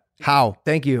marketing. How?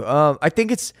 Thank you. I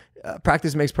think it's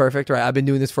practice makes perfect, right? I've been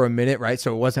doing this for a minute, right?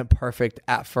 So it wasn't perfect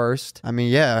at first. I mean,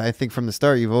 yeah, I think from the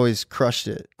start you've always crushed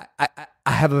it.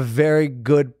 I have a very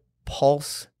good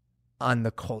pulse on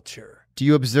the culture. Do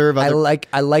you observe other?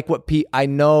 I like what I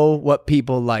know what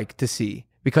people like to see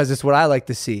because it's what I like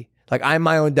to see. Like I'm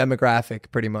my own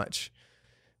demographic, pretty much.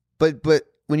 But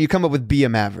when you come up with be a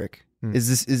maverick,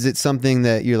 is it something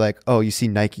that you're like, oh, you see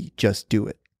Nike, just do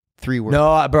it? 3 words.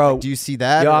 No, bro. Do you see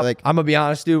that? Yo, Or like, I'm gonna be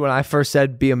honest, dude. When I first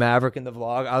said be a maverick in the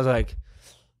vlog, I was like,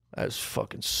 that's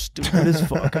fucking stupid as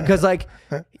fuck. Because like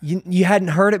you hadn't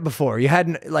heard it before. You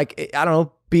hadn't like I don't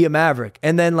know, be a maverick.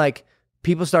 And then like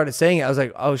people started saying it. I was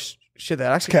like, oh shit,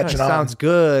 that actually kind of Catching on. sounds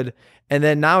good. And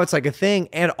then now it's like a thing.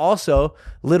 And also,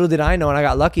 little did I know, and I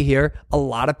got lucky here. A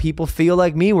lot of people feel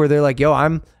like me, where they're like, yo,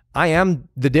 I am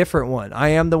the different one. I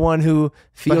am the one who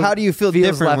feels. but how do you feel feels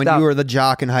different left when out. you were the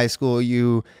jock in high school?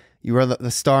 You were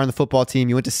the star on the football team.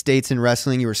 You went to states in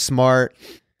wrestling. You were smart.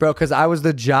 Bro, because I was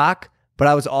the jock, but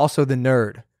I was also the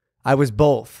nerd. I was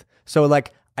both. So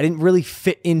like I didn't really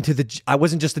fit into I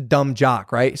wasn't just a dumb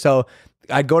jock, right? So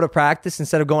I'd go to practice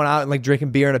instead of going out and like drinking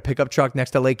beer in a pickup truck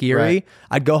next to Lake Erie. Right.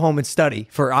 I'd go home and study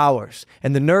for hours.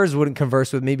 And the nerds wouldn't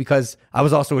converse with me because I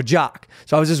was also a jock.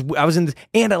 So I was in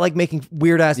and I like making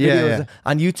weird ass Yeah, videos yeah.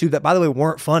 on YouTube that by the way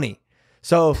weren't funny.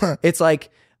 So it's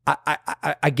like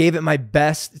I gave it my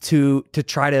best to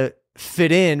try to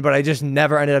fit in, but I just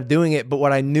never ended up doing it. But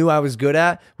what I knew I was good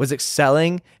at was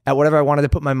excelling at whatever I wanted to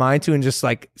put my mind to and just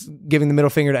like giving the middle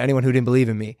finger to anyone who didn't believe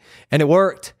in me. And it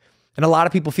worked. And a lot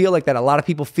of people feel like that. A lot of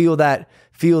people feel that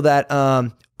I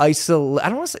don't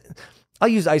want to say, I'll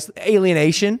use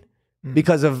alienation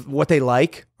because of what they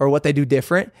like or what they do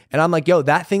different. And I'm like, yo,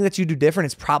 that thing that you do different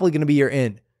is probably going to be your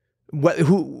in.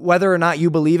 Whether or not you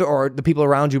believe it or the people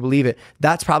around you believe it,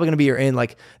 that's probably going to be your in.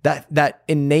 Like that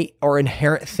innate or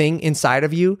inherent thing inside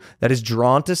of you that is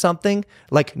drawn to something,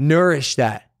 like nourish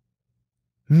that,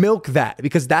 milk that,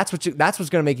 because that's what's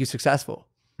going to make you successful.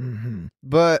 Mm-hmm.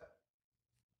 But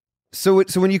so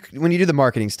when you do the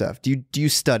marketing stuff, do you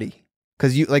study?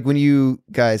 Because you like when you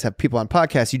guys have people on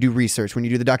podcasts, you do research. When you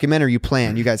do the documentary, you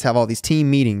plan. You guys have all these team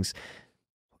meetings.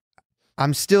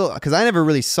 I'm still because I never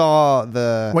really saw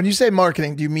the When you say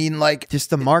marketing, do you mean like just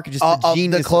the market, just of the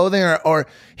genius. the clothing or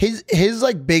his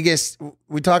like biggest?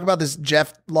 We talk about this.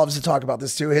 Jeff loves to talk about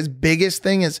this too. His biggest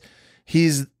thing is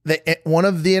he's one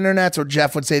of the internet's, or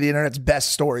Jeff would say the internet's best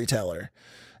storyteller,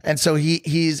 and so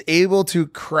he's able to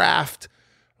craft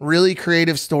really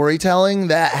creative storytelling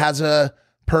that has a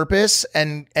purpose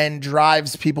and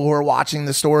drives people who are watching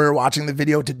the story or watching the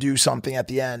video to do something at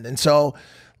the end. And so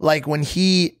like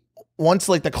once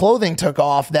like the clothing took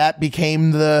off, that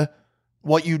became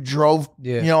what you drove,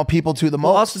 people to the most.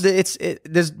 Well, also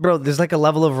there's like a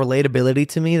level of relatability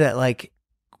to me that like,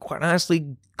 quite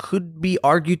honestly, could be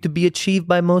argued to be achieved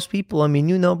by most people. I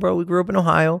mean, bro, we grew up in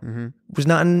Ohio, was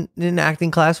not in an acting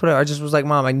class, whatever. I just was like,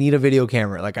 Mom, I need a video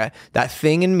camera. Like that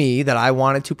thing in me that I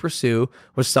wanted to pursue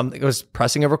was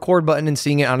pressing a record button and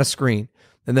seeing it on a screen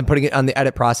and then putting it on the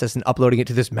edit process and uploading it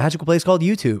to this magical place called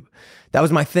YouTube. That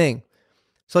was my thing.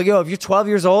 So like, if you're 12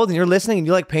 years old and you're listening and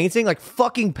you like painting, like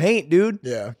fucking paint, dude.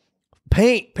 Yeah.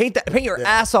 Paint your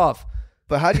ass off.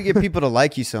 But how do you get people to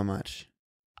like you so much?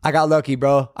 I got lucky,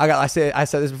 bro. I said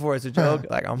this before. It's a joke.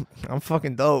 Like I'm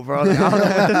fucking dope, bro. Like, I don't know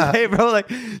what to say, bro.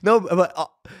 Like no,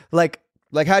 but like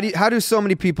how do so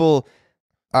many people?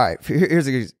 All right,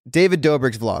 here's David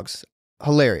Dobrik's vlogs,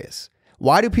 hilarious.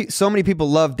 Why do so many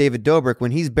people love David Dobrik when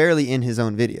he's barely in his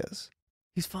own videos?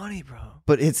 He's funny, bro.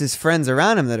 But it's his friends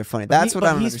around him that are funny. That's what I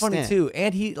don't understand. He's funny too,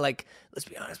 and he like. Let's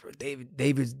be honest, bro.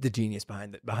 David's the genius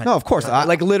behind it. No, of course,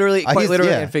 like literally, quite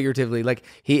literally and figuratively. Like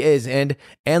he is, and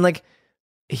like.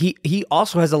 He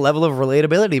also has a level of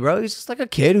relatability, bro. He's just like a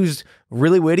kid who's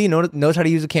really witty, knows how to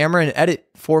use a camera and edit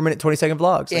 4-minute, 20-second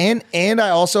vlogs. Like, and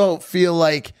I also feel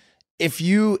like if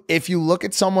you look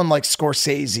at someone like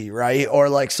Scorsese, right, or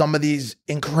like some of these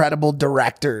incredible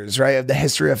directors, right, of the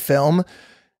history of film,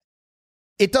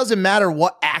 it doesn't matter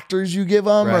what actors you give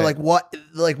them or like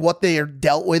what they are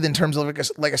dealt with in terms of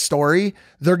like a story.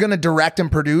 They're gonna direct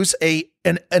and produce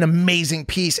an amazing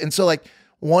piece. And so like.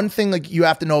 One thing like you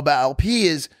have to know about LP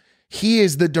is he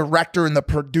is the director and the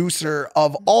producer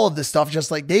of all of this stuff,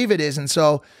 just like David is. And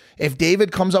so if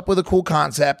David comes up with a cool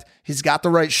concept, he's got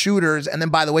the right shooters. And then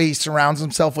by the way, he surrounds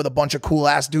himself with a bunch of cool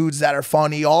ass dudes that are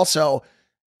funny also.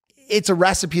 It's a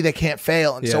recipe that can't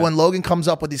fail. And so when Logan comes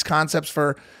up with these concepts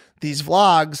for these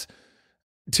vlogs,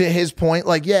 to his point,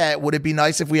 like, would it be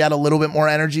nice if we had a little bit more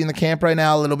energy in the camp right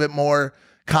now, a little bit more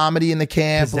comedy in the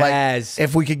camp? Pizzazz. Like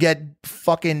if we could get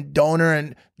fucking Donor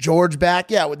and George back,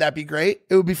 would that be great?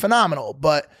 It would be phenomenal.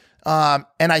 But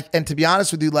and to be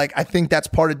honest with you, like I think that's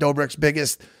part of Dobrik's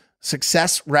biggest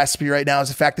success recipe right now is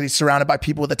the fact that he's surrounded by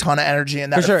people with a ton of energy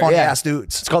and that are funny ass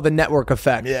dudes. It's called the network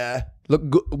effect. Yeah. Look,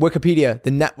 Wikipedia,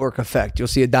 the network effect. You'll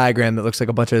see a diagram that looks like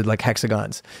a bunch of like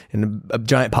hexagons in a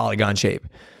giant polygon shape.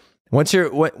 Once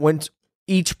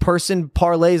each person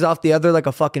parlays off the other like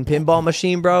a fucking pinball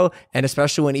machine, bro, and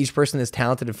especially when each person is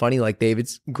talented and funny like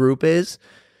David's group is,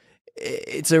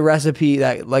 it's a recipe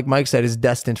that, like Mike said, is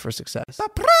destined for success.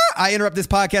 I interrupt this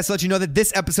podcast to let you know that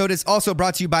this episode is also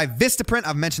brought to you by Vistaprint.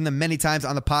 I've mentioned them many times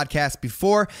on the podcast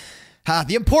before.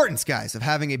 The importance, guys, of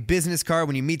having a business card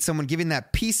when you meet someone, giving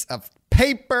that piece of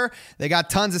paper. They got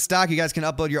tons of stock. You guys can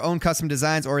upload your own custom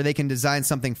designs or they can design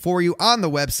something for you on the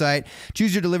website.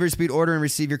 Choose your delivery speed, order, and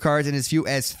receive your cards in as few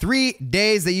as 3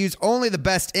 days. They use only the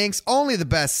best inks, only the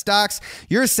best stocks.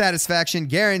 Your satisfaction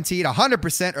guaranteed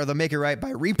 100%, or they'll make it right by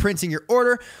reprinting your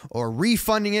order or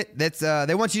refunding it.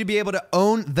 They want you to be able to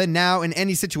own the now in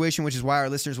any situation, which is why our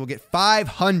listeners will get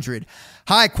 500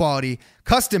 high-quality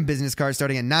custom business cards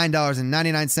starting at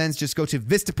 $9.99. Just go to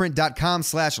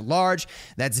vistaprint.com/large.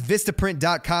 That's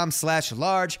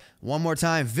vistaprint.com/large. One more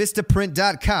time,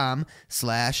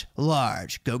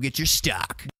 vistaprint.com/large. Go get your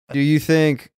stock. Do you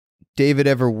think David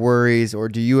ever worries, or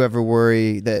do you ever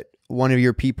worry that one of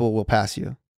your people will pass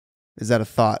you? Is that a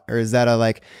thought, or is that a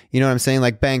like, you know what I'm saying?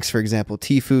 Like Banks, for example,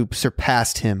 TFUE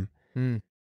surpassed him.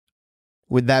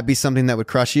 Would that be something that would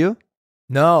crush you?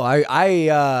 No,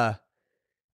 I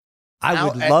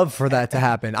would love for that to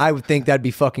happen. I would think that'd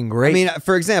be fucking great. I mean,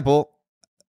 for example,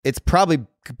 it's probably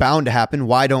bound to happen.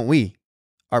 Why don't we?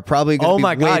 Are probably going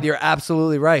to be God, you're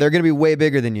absolutely right. They're going to be way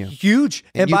bigger than you. Huge.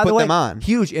 And you by put the way, them on.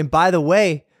 Huge. And by the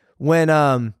way, when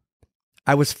I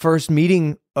was first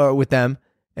meeting with them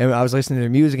and I was listening to their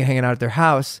music and hanging out at their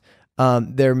house,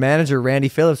 their manager, Randy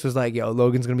Phillips, was like, yo,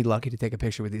 Logan's going to be lucky to take a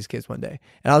picture with these kids one day.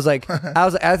 And I was like, at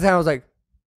the time, I was like,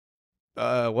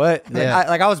 what? Yeah.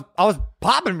 I was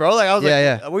popping, bro. Like I was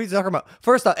like, what are you talking about?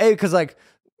 First off, because like,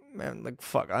 man, like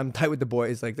fuck, I'm tight with the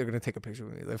boys. Like they're gonna take a picture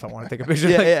with me if I want to take a picture.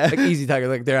 Like easy tiger.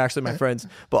 Like they're actually my friends.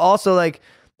 But also like,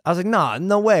 I was like, nah,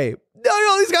 no way.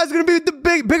 No, these guys are gonna be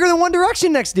bigger than One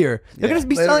Direction next year. They're gonna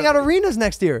be selling out arenas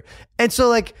next year. And so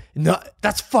like, no,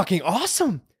 that's fucking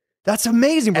awesome. That's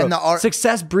amazing, bro. And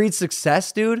success breeds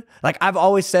success, dude. Like I've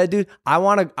always said, dude, I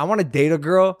want to date a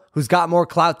girl who's got more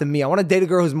clout than me. I want to date a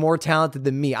girl who's more talented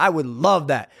than me. I would love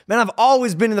that. Man, I've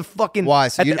alves been in the fucking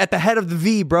at the head of the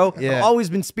V, bro. Yeah. I've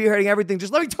always been spearheading everything.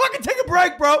 Just let me fucking take a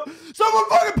break, bro. Someone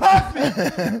fucking pass me.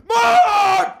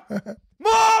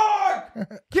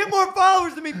 Mark, get more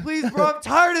followers than me, please, bro. I'm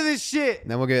tired of this shit. And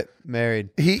then we'll get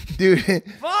married. Dude, And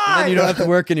then you don't have to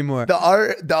work anymore. the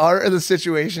art of the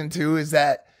situation too is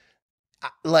that,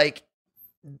 like,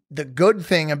 the good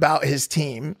thing about his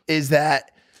team is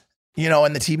that, you know,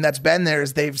 and the team that's been there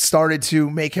is they've started to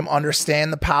make him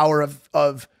understand the power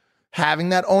of having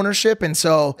that ownership. And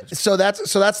so that's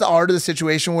the art of the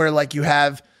situation where, like, you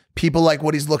have people like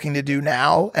what he's looking to do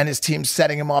now, and his team's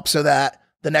setting him up so that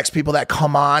the next people that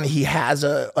come on, he has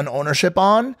an ownership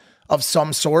on of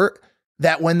some sort,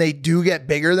 that when they do get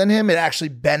bigger than him, it actually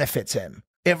benefits him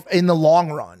if in the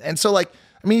long run. And so, like,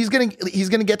 I mean, he's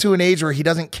gonna get to an age where he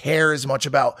doesn't care as much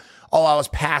about, oh, I was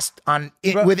passed on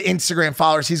with Instagram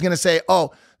followers. He's gonna say,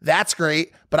 oh, that's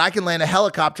great, but I can land a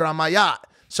helicopter on my yacht.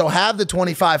 So have the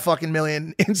 25 fucking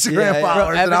million Instagram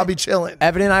followers, and I'll be chilling.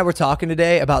 Evan and I were talking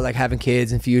today about, like, having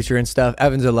kids and future and stuff.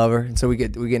 Evan's a lover, and so we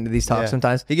get into these talks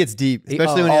sometimes. He gets deep,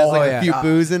 especially when he has like a few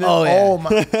booze in it. Oh, yeah. Oh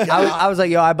my God. I was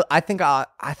like, yo, I think I'll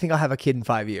have a kid in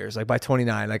 5 years. Like by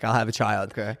 29, like I'll have a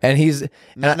child. Okay. And he's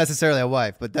Not necessarily a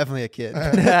wife, but definitely a kid.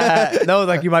 no,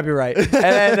 like you might be right. And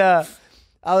then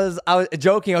I was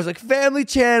joking. I was like, Family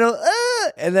Channel,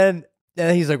 and then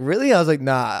he's like, really? I was like,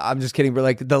 nah, I'm just kidding. But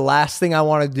like, the last thing I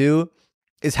want to do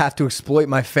is have to exploit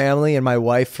my family and my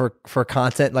wife for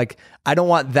content. Like, I don't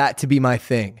want that to be my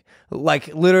thing. Like,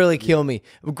 literally kill me.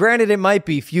 Granted, it might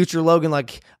be future Logan.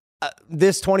 Like,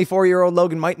 this 24-year-old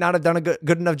Logan might not have done a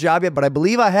good enough job yet, but I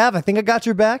believe I have. I think I got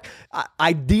your back.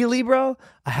 Ideally, bro,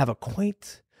 I have a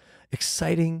quaint,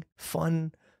 exciting,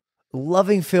 fun,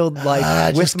 loving-filled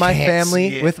life with my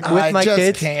family, with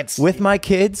my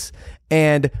kids,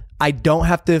 and I don't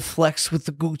have to flex with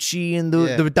the Gucci and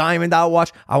the diamond out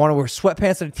watch. I want to wear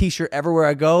sweatpants and a t-shirt everywhere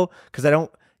I go because I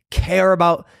don't care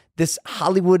about this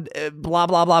Hollywood blah,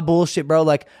 blah, blah bullshit, bro.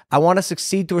 Like, I want to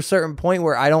succeed to a certain point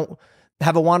where I don't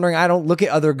have a wandering. I don't look at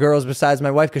other girls besides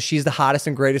my wife because she's the hottest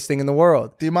and greatest thing in the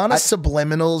world. The amount of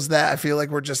subliminals that I feel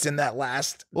like we're just in that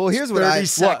last here's what 30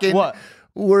 second. What?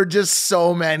 We're just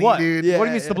so many, dude. Yeah, what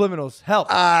do you mean subliminals? Help.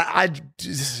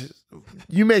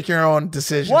 You make your own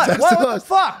decisions. What the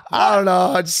fuck? I don't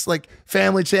know. Just like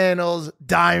family channels,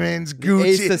 diamonds, Gucci.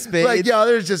 Ace of spades. Like, yo,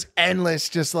 there's just endless,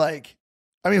 just like,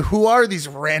 I mean, who are these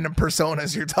random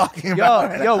personas you're talking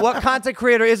about? Yo, what content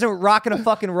creator isn't rocking a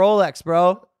fucking Rolex,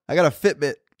 bro? I got a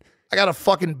Fitbit. I got a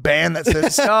fucking band that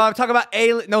says. No, I'm talking about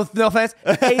no offense.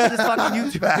 A-list fucking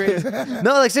YouTube creators.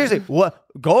 No, like, seriously, what?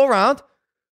 Go around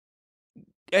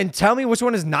and tell me which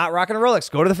one is not rocking a Rolex.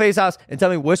 Go to the Face House and tell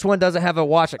me which one doesn't have a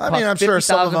watch. I mean, I'm sure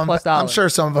some of them. I'm sure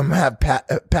some of them have Pat.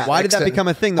 Why did that become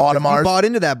a thing? Though? You bought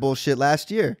into that bullshit last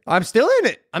year. I'm still in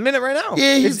it. I'm in it right now.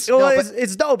 Yeah,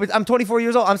 it's dope. I'm 24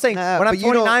 years old. I'm saying when I'm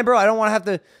 29, bro, I don't want to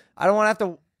have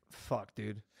to. Fuck,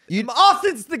 dude.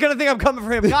 Austin's gonna think I'm coming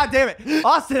for him. God damn it,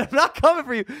 Austin, I'm not coming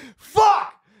for you.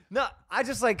 Fuck. No, I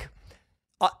just like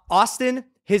Austin.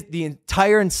 The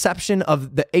entire inception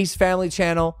of the Ace Family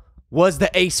channel was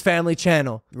the Ace Family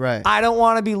channel. Right. I don't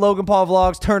want to be Logan Paul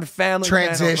Vlogs turned family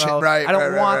transition, channel, bro. right? I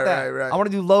don't want that. Right. I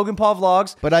want to do Logan Paul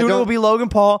Vlogs. But I don't. Will be Logan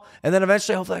Paul, and then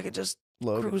eventually, hopefully, I can just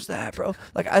cruise that, bro.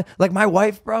 Like my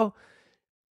wife, bro.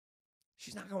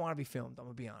 She's not gonna want to be filmed. I'm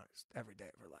gonna be honest. Every day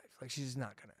of her life, like she's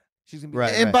not gonna. She's gonna be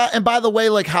right. And by the way,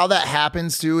 like how that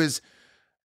happens too is,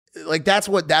 like that's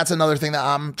another thing that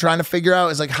I'm trying to figure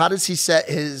out is like how does he set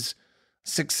his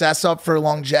success up for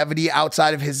longevity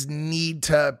outside of his need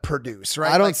to produce,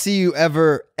 right? I don't see you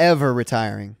ever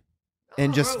retiring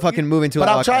and just fucking moving to but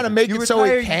a I'm trying to make it so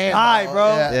he can die,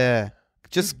 bro. Yeah.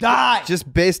 Just die.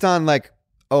 Just based on like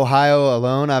Ohio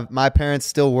alone, my parents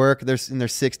still work. They're in their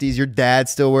 60s. Your dad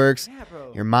still works. Yeah,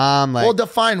 bro. Your mom, like, well,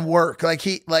 define work. Like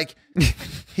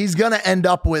he's gonna end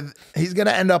up with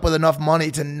enough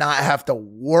money to not have to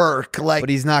work. Like, but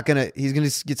he's gonna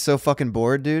get so fucking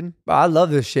bored, dude. Bro, I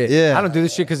love this shit. Yeah, I don't do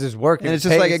this shit because it's work. And it's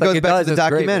just like it goes back to the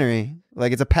documentary. Great,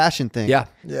 like it's a passion thing.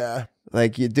 Yeah.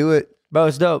 Like you do it, bro.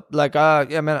 It's dope. Like,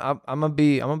 yeah, man. I'm gonna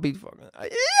be fucking.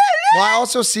 Well, I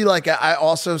also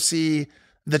see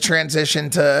the transition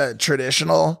to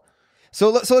traditional.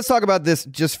 So let's talk about this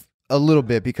just a little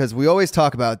bit because we always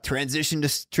talk about transition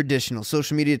to traditional,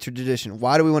 social media to traditional.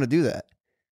 Why do we want to do that?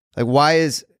 Like, why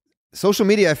is social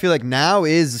media? I feel like now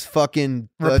is fucking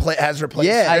has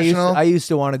replaced traditional. I used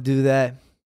to want to do that.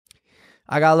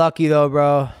 I got lucky though,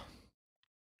 bro.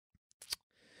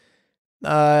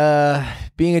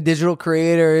 Being a digital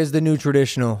creator is the new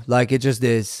traditional. Like, it just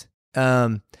is.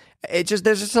 There's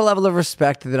just a level of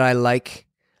respect that I like.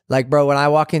 Like, bro, when I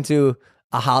walk into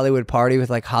a Hollywood party with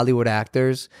like Hollywood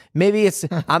actors, maybe it's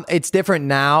different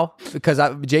now because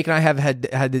Jake and I have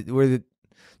had where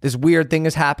this weird thing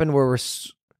has happened where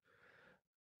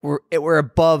we're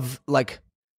above like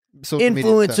Social media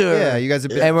influencer. stuff. Yeah, you guys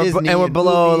are and we're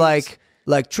below movies.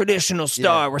 like traditional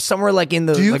star. Yeah. We're somewhere like in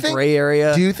the like gray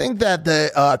area. Do you think that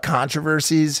the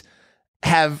controversies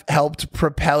have helped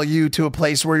propel you to a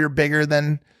place where you're bigger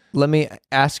than? Let me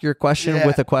ask your question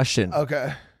with a question.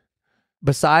 Okay.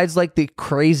 Besides like the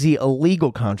crazy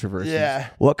illegal controversies,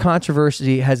 what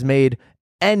controversy has made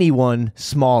anyone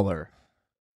smaller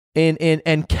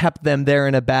and kept them there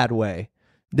in a bad way?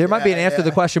 There might be an answer to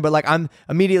the question, but like I'm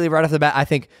immediately right off the bat, I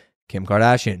think Kim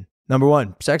Kardashian, number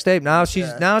one, sex tape. Now she's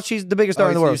the biggest star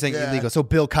in the So world. you're saying illegal. So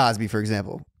Bill Cosby, for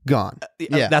example, gone.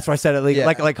 Yeah, That's why I said illegal.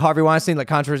 Yeah. Like Harvey Weinstein, like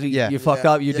controversy. You fucked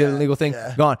up. You did an illegal thing.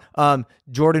 Gone.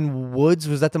 Jordan Woods,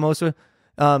 was that the most? But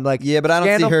I don't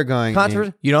scandal, see her going.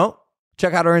 controversy. You don't?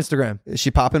 Check out her Instagram. Is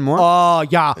she popping more? Oh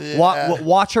yeah.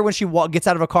 Watch her when she gets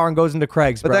out of a car and goes into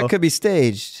Craig's. But bro. that could be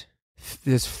staged.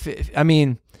 I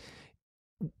mean,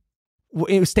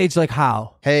 it was staged like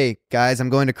how? Hey guys, I'm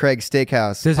going to Craig's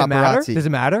Steakhouse. Does it matter? Does it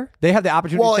matter? They have the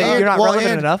opportunity to say you're not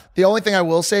relevant enough. The only thing I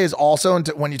will say is also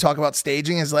when you talk about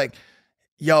staging is like,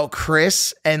 yo,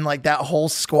 Chris and like that whole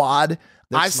squad.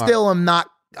 I'm still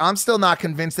not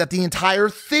convinced that the entire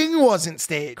thing wasn't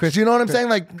staged. You know what I'm saying?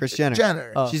 Like Kris Jenner.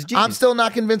 She's genius. I'm still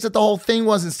not convinced that the whole thing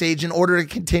wasn't staged in order to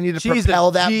continue to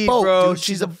propel that boat, bro. dude.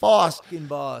 She's a boss. Fucking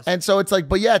boss. And so it's like,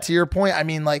 but yeah, to your point, I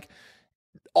mean, like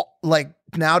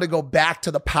now to go back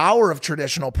to the power of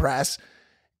traditional press,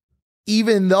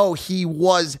 even though he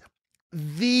was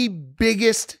the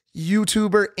biggest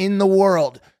YouTuber in the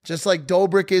world, just like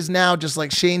Dobrik is now, just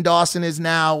like Shane Dawson is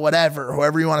now,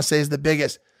 whoever you want to say is the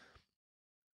biggest.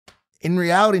 In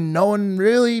reality, no one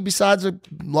really, besides a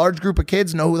large group of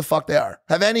kids, know who the fuck they are.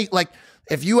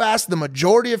 If you ask the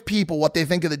majority of people what they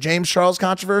think of the James Charles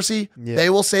controversy, they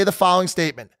will say the following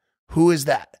statement: "Who is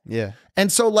that?" Yeah.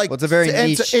 And so, like, it's a very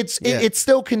niche. It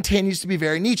still continues to be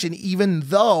very niche. And even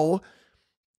though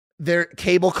their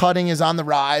cable cutting is on the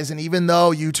rise, and even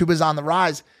though YouTube is on the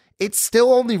rise, it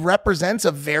still only represents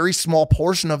a very small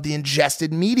portion of the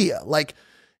ingested media, like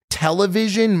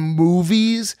television,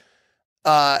 movies,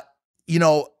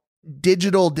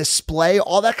 digital display,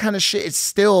 all that kind of shit. It's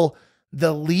still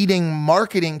the leading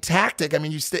marketing tactic. I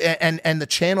mean, and the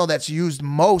channel that's used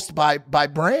most by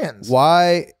brands.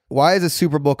 Why is a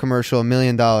Super Bowl commercial $1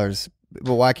 million?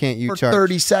 But why can't you charge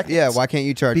 30 seconds? Yeah, why can't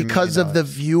you charge? Because of the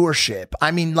viewership.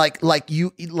 I mean, like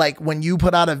when you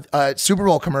put out a Super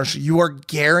Bowl commercial, you are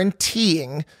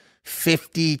guaranteeing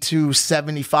 50 to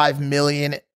 75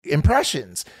 million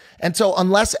impressions. And so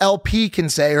unless LP can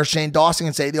say, or Shane Dawson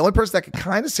can say, the only person that can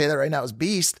kind of say that right now is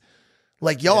Beast.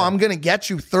 Like, yo, I'm going to get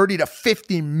you 30 to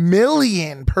 50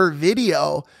 million per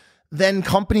video. Then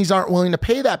companies aren't willing to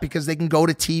pay that because they can go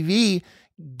to TV,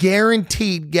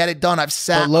 guaranteed get it done. I've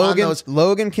sat on those.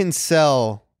 Logan can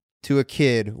sell to a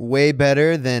kid way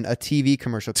better than a TV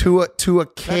commercial to a Especially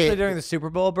kid during the Super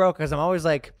Bowl, bro, because I'm always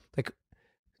like,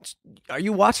 are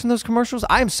you watching those commercials?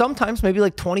 I am sometimes, maybe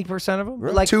like 20% of them.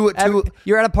 Really? Like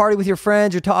you're at a party with your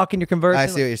friends, you're talking, you're conversing. I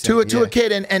see what you're saying. To a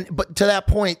kid, but to that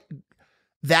point,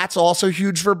 that's also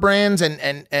huge for brands,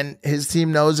 and his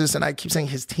team knows this, and I keep saying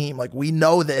his team, like we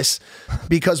know this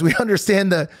because we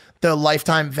understand the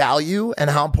lifetime value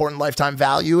and how important lifetime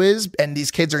value is, and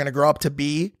these kids are going to grow up to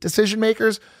be decision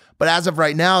makers. But as of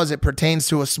right now, as it pertains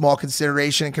to a small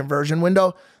consideration and conversion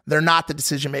window, they're not the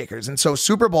decision makers. And so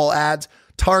Super Bowl ads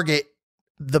target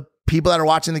the people that are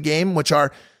watching the game, which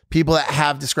are people that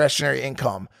have discretionary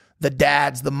income. The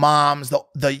dads, the moms,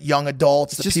 the young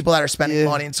adults, the people that are spending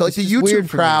money. And so it's the YouTube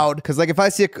crowd. Because like if I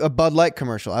see a Bud Light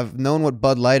commercial, I've known what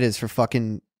Bud Light is for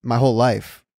fucking my whole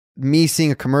life. Me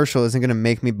seeing a commercial isn't going to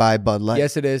make me buy Bud Light.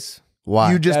 Yes, it is.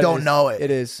 Why? You just don't know it. It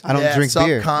is. I don't drink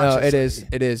beer. No, it is.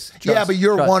 It is. Yeah, but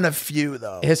you're one of few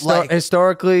though.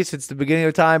 Historically, since the beginning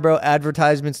of time, bro,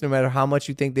 advertisements, no matter how much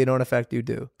you think they don't affect you,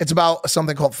 do. It's about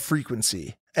something called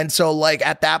frequency. And so like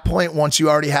at that point, once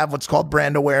you already have what's called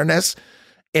brand awareness,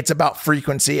 it's about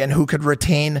frequency and who could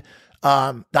retain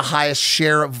the highest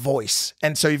share of voice.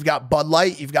 And so you've got Bud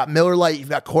Light, you've got Miller Lite, you've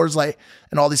got Coors Light,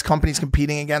 and all these companies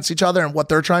competing against each other. And what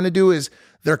they're trying to do is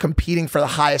they're competing for the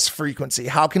highest frequency.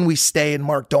 How can we stay in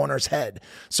Mark Doner's head?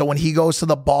 So when he goes to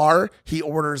the bar, he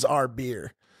orders our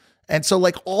beer. And so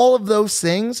like all of those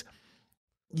things,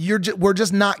 we're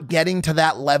just not getting to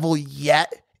that level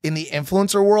yet in the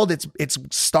influencer world. It's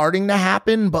starting to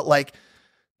happen, but like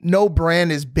no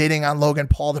brand is bidding on Logan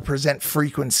Paul to present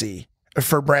frequency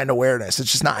for brand awareness.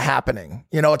 It's just not happening.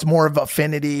 You know, it's more of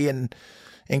affinity and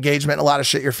engagement. A lot of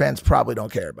shit your fans probably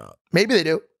don't care about. Maybe they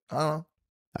do. I don't know.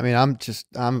 I mean, I'm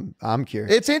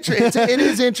curious. It's interesting. It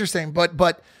is interesting,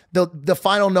 but the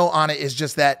final note on it is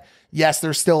just that yes,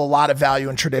 there's still a lot of value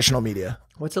in traditional media.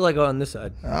 What's it like on this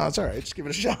side? Oh, it's all right. Just give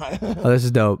it a shot. Oh, this is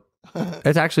dope.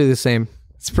 It's actually the same.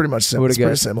 It's pretty much similar. It's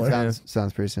pretty similar.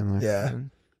 Sounds pretty similar. Yeah.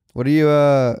 What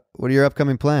are your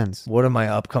upcoming plans? What are my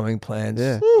upcoming plans?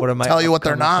 Yeah. What are my Tell you what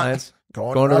they're not. plans?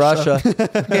 Going to Russia.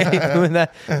 Yeah, doing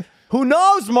that. Who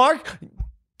knows, Mark?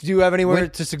 Do you have anywhere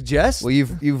to suggest? Well,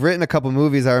 you've written a couple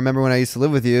movies. I remember when I used to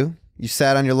live with you. You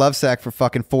sat on your love sack for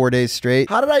fucking 4 days straight.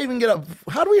 How do we even get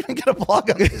a plug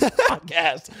on this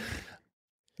podcast?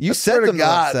 You I said swear to them love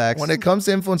God, sacks. when it comes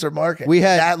to influencer marketing, We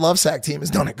had- that Love Sack team has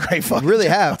done a great fucking really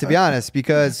job. have, to be honest,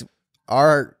 because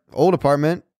our old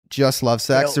apartment just love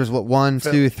sacks. Phil. There's what 1,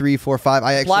 2, 3, 4, 5.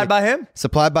 I Applied actually by him?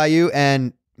 supplied by you,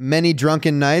 and many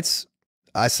drunken nights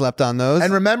I slept on those.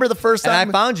 And remember the first And time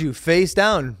I found you face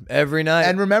down every night.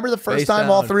 And remember the first Face time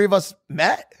all down. three of us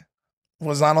met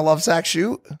was on a Love Sack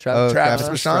shoot. Travis, Travis Travis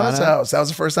Pastrana's Pastrana. house. That was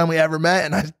the first time we ever met.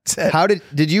 And I said, How did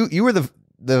you were the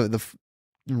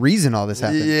reason all this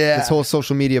happened? Yeah. This whole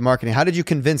social media marketing. How did you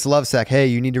convince Lovesack, hey,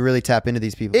 you need to really tap into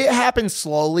these people? it happened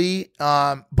slowly.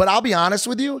 But I'll be honest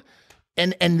with you.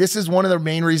 And this is one of the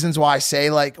main reasons why I say,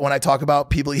 like, when I talk about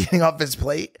people eating off his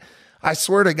plate, I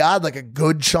swear to God, like a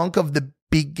good chunk of the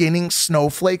beginning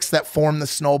snowflakes that formed the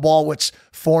snowball, which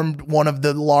formed one of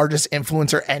the largest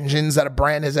influencer engines that a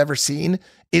brand has ever seen,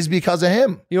 is because of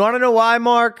him. You want to know why,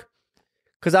 Mark?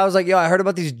 Because I was like, yo, I heard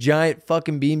about these giant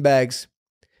fucking beanbags.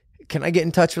 Can I get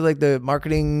in touch with like the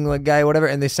marketing like guy, whatever?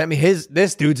 And they sent me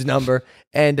this dude's number.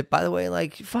 And by the way,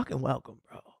 like, you're fucking welcome,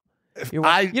 bro. You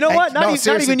know what? Not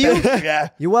even you. Yeah.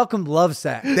 You welcomed Love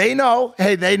Sack. They know.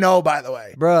 Hey, they know, by the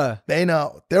way. Bruh. They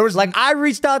know. There was Like, I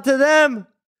reached out to them.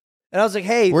 And I was like,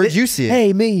 hey. Where'd you see it?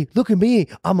 Hey, me. Look at me.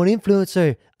 I'm an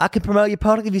influencer. I can promote your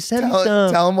product if you send me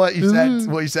some. tell them what you said.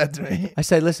 What you said to me. I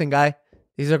said, listen, guy.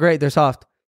 These are great. They're soft.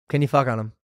 Can you fuck on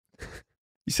them?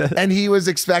 You said And he was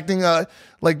expecting a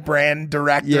like brand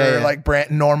director, Yeah. like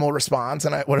brand normal response.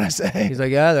 And what did I say? He's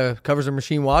like, yeah, the covers are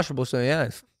machine washable. So yeah,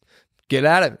 get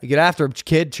at it. Get after him,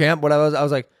 kid, champ, whatever. I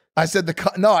was like, I said the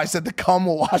cum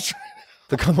will wash.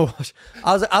 the combo wash.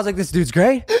 I was like, this dude's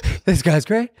great. This guy's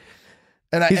great.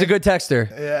 And He's a good texter.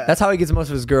 Yeah. That's how he gets most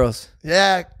of his girls.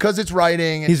 Yeah, because it's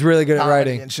writing. And He's really good at comedy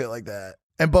writing. and shit like that.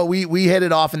 But we hit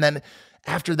it off, and then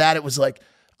after that, it was like,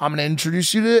 I'm gonna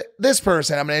introduce you to this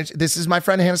person. This is my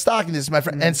friend Hannah Stocking. This is my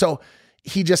friend, and so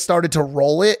he just started to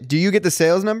roll it. Do you get the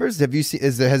sales numbers? Have you seen?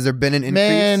 Has there been an increase?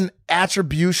 Man,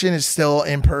 attribution is still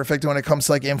imperfect when it comes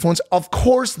to like influence. Of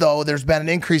course, though, there's been an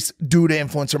increase due to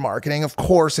influencer marketing, of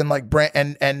course, and like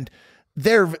brand and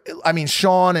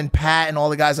Sean and Pat and all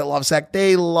the guys at Lovesack,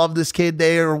 they love this kid.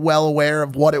 They are well aware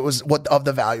of what of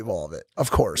the value of all of it.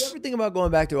 Of You course. ever think about going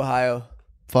back to Ohio?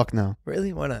 Fuck no,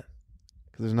 Really? Why not?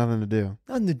 because there's nothing to do.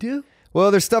 Nothing to do.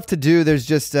 Well, there's stuff to do. There's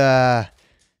just the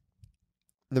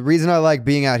reason I like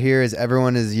being out here is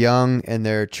everyone is young and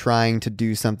they're trying to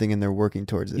do something and they're working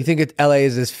towards it. You think LA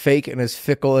is as fake and as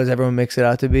fickle as everyone makes it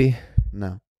out to be? No,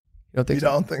 You don't think You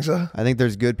so? don't think so? I think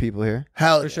there's good people here,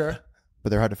 Hell For yeah. sure. but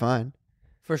they're hard to find.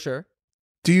 For sure.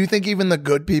 Do you think even the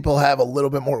good people have a little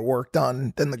bit more work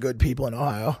done than the good people in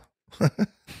Ohio?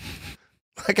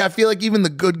 Like, I feel like even the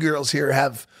good girls here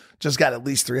have just got at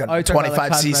least Oh, you're talking about, 325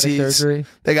 like, cosmetic cc's. surgery?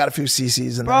 They got a few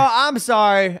cc's in Bro, there. I'm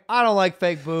sorry. I don't like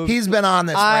fake boobs. He's been on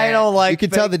this. I rant. don't like You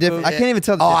can tell the fake difference. I boobs. can't even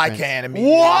tell the Oh, I difference. can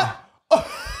immediately. What?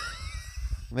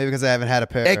 Maybe because I haven't had a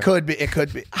pair. It could be. It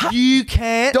could be. You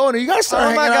can't. Donor, you guys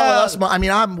start Oh my hanging out with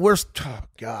God. us. We're. Oh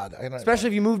God. Especially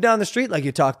if you move down the street like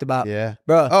you talked about. Yeah.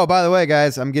 Bro. Oh, by the way,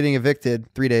 guys, I'm getting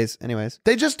evicted 3 days. Anyways.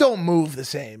 They just don't move the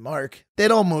same, Mark. They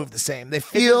don't move the same. They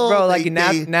feel, Bro, like they-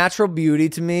 natural beauty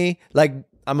to me, like,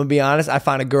 I'm going to be honest, I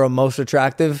find a girl most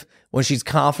attractive when she's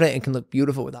confident and can look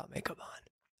beautiful without makeup on.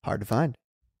 Hard to find.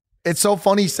 It's so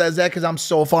funny he says that because I'm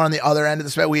so far on the other end of the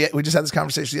spectrum. We just had this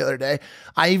conversation the other day.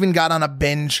 I even got on a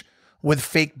binge with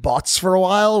fake butts for a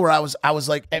while where I was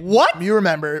like, what? You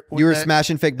remember? You were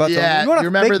smashing fake butts Yeah. on You want a You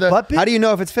remember fake the- butt pic? How do you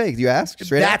know if it's fake? Do you ask?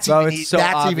 Straight That's up? Bro, even, it's so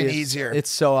that's obvious. even easier.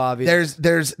 It's so obvious.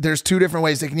 There's two different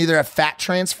ways. They can either have fat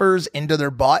transfers into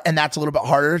their butt, and that's a little bit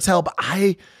harder to tell. But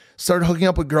I started hooking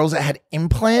up with girls that had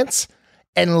implants,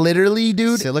 and literally,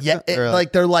 dude, Silica? Or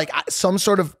like they're like some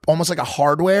sort of almost like a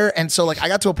hardware. And so like I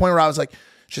got to a point where I was like,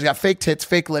 she's got fake tits,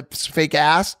 fake lips, fake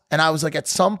ass, and I was like, at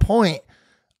some point,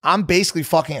 I'm basically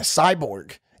fucking a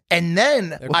cyborg. And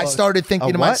then I started thinking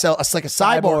A to what? myself, it's like a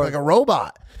cyborg, Cyborg. like a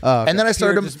robot. Oh, okay. And then I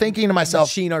started Pure just thinking to myself,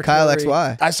 Machine Kyle artillery.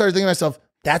 XY. I started thinking to myself,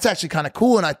 that's actually kind of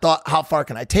cool. And I thought, how far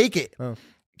can I take it?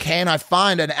 Can I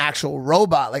find an actual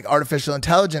robot, like artificial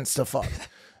intelligence to fuck?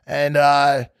 And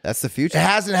That's the future. it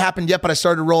hasn't happened yet, but I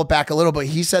started to roll it back a little. But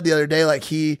he said the other day, like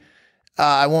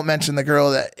I won't mention the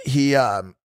girl that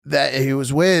he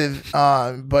was with,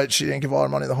 but she didn't give all her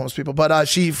money to the homeless people. But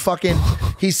he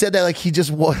he said that like he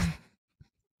just was.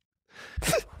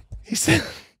 He said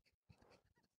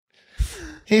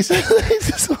he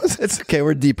just wasn't It's okay.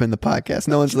 We're deep in the podcast.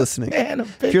 No one's listening. a fan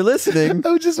of If you're listening,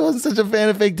 I just wasn't such a fan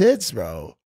of fake tits,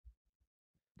 bro.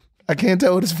 I can't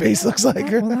tell what his face looks like.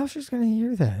 Well, how's she's gonna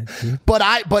hear that? Dude?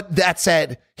 But that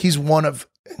said, he's one of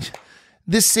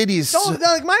this city is. No,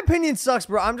 like my opinion sucks,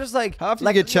 bro. I'm just like, How often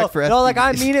like you get checked for No, like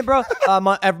I STDs? mean it, bro.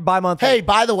 Bi-monthly. Hey,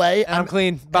 by the way, I'm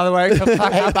clean. By the way,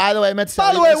 hey, by the way, I meant to tell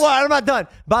by the you way, this. what? I'm not done.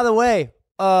 By the way,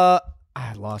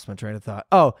 I lost my train of thought.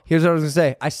 Oh, here's what I was gonna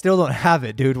say. I still don't have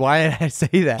it, dude. Why did I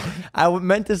say that? I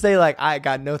meant to say like I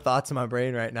got no thoughts in my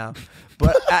brain right now.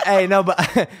 But hey, no, but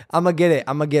I'm gonna get it.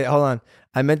 Hold on.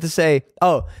 I meant to say,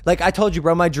 oh, like I told you,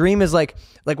 bro. My dream is like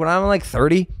when I'm like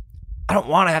 30. I don't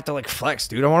want to have to like flex,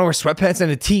 dude. I want to wear sweatpants and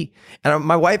a tee. And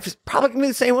my wife is probably gonna be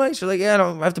the same way. She's like, yeah, I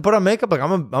don't have to put on makeup. Like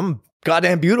I'm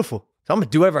goddamn beautiful. So I'm gonna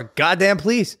do whatever I goddamn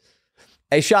please.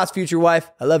 Hey, shots, future wife.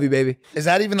 I love you, baby. Is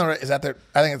that even the? Is that the?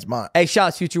 I think it's mine. Hey,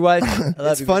 shots, future wife. I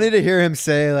love it's you. funny to hear him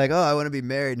say like, "Oh, I want to be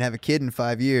married and have a kid in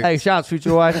 5 years." Hey, shots,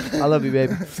 future wife. I love you,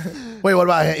 baby. Wait, what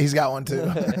about him? He's got one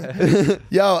too.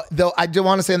 Yo, though, I do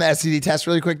want to say in the STD test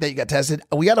really quick that you got tested.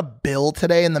 We got a bill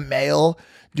today in the mail.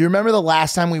 Do you remember the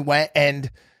last time we went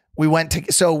to?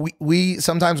 So we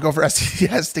sometimes go for STD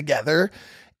tests together,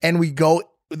 and we go.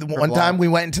 One time we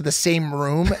went into the same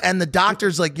room and the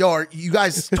doctor's like, yo, are you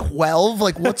guys 12?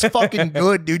 Like, what's fucking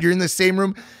good, dude? You're in the same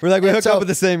room. We're like, we And hooked up with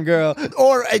the same girl.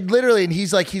 Or literally, and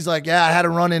he's like, yeah, I had a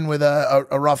run in with a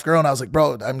rough girl. And I was like,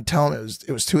 bro, I'm telling him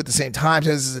it was two at the same time. So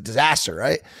this is a disaster,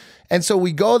 right? And so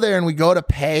we go there and we go to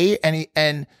pay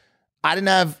and I didn't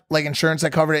have like insurance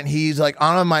that covered it. And he's like, I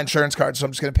don't have my insurance card, so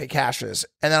I'm just going to pay cash for this.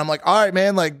 And then I'm like, all right,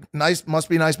 man, like nice, must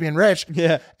be nice being rich.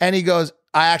 Yeah. And he goes,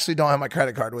 I actually don't have my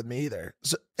credit card with me either.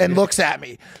 So, and looks at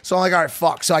me. So I'm like, all right,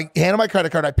 fuck. So I hand him my credit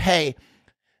card. I pay.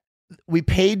 We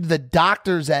paid the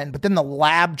doctor's end, but then the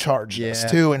lab charged us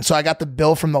too. And so I got the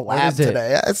bill from the lab is it?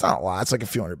 today. It's not a lot. It's like a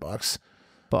few $100.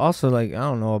 But also, like, I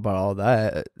don't know about all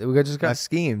that. We just got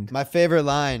schemed. My favorite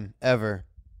line ever.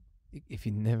 If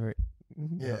you never,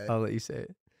 Yeah. I'll let you say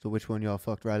it. So which one y'all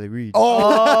fucked Riley Reid?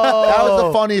 Oh, that was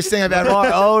the funniest thing I've ever.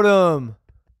 Mark Odom.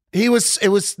 It was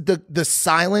the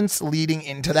silence leading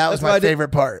into that was That's why my I did-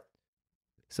 favorite part.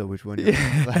 So which one? Y'all Yo,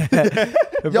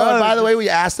 and by the way, we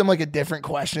asked him like a different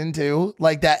question too.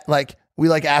 Like that, like we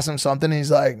like asked him something and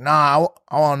he's like, nah,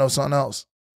 I want to know something else.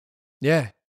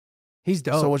 Yeah. He's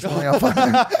dope. So which one of y'all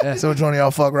fuck? So which one of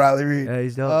y'all fuck Riley Reid? Yeah,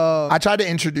 he's dope. Oh, I tried to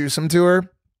introduce him to her.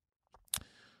 I'm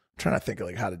trying to think of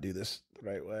like how to do this the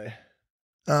right way.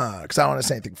 Because I don't want to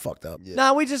say anything fucked up.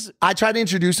 Nah, we just. I tried to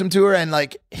introduce him to her and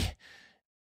like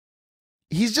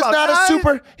he's just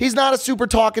Fuck, he's not a super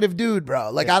talkative dude,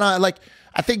 bro. Like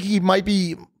I think he might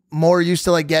be more used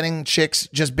to like getting chicks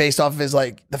just based off of his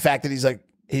like the fact that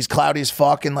he's cloudy as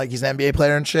fuck and like he's an NBA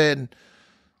player and shit. And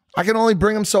I can only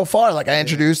bring him so far. Like I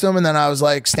introduced him and then I was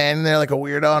like standing there like a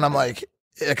weirdo and I'm like,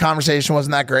 the conversation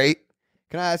wasn't that great.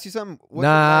 can I ask you something?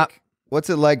 Nah. What's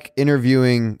it like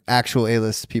interviewing actual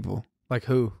A-list people? Like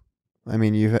who? I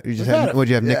mean, you just We've had, had what'd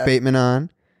you have, yeah. Nick Bateman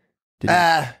on?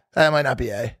 That might not be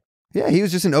A. Yeah, he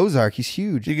was just in Ozark. He's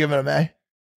huge. Did you give it an A?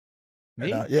 Me?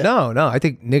 No, yeah. No. I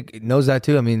think Nick knows that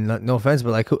too. I mean, no offense,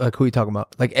 but like who are you talking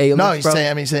about? Like A? No, he's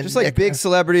saying Just like big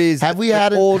celebrities. Have we like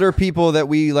had older people that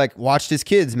we like watched as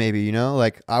kids? Maybe, you know,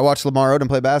 like I watched Lamar Odom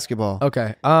play basketball.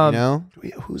 Okay. You know,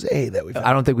 Who's A that we've had?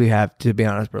 I don't think we have, to be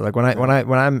honest, bro. Like when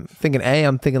I'm thinking A,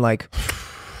 I'm thinking like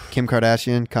Kim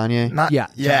Kardashian, Kanye. Not yeah,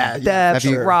 yeah, Depp,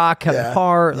 sure. Rock, Kevin Yeah.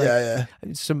 Hart, like, yeah.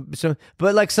 some,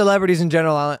 but like celebrities in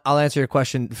general. I'll answer your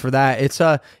question for that. It's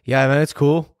yeah, man, it's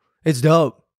cool. It's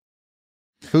dope.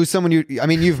 Who's someone I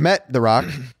mean, you've met The Rock,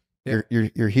 Yeah.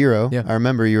 your hero. Yeah. I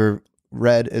remember you were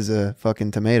red as a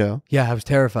fucking tomato. Yeah, I was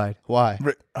terrified. Why?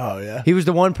 Oh yeah. He was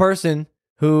the one person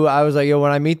who I was like, yo,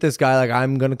 when I meet this guy, like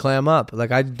I'm gonna clam up.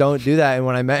 Like I don't do that. And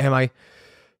when I met him, I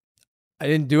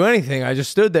didn't do anything. I just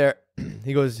stood there.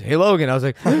 He goes, hey Logan. I was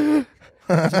like,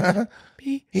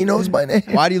 He knows my name.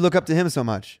 Why do you look up to him so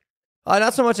much?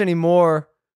 not so much anymore.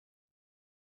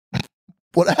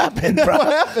 What happened, bro?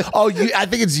 Oh, I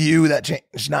think it's you that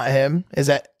changed, not him. Is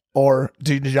that, or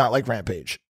did you not like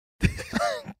Rampage?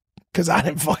 Because I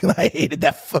hated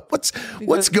that.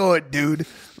 What's good, dude?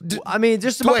 I mean,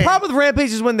 just my problem with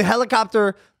Rampage is when the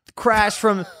helicopter crashed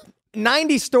from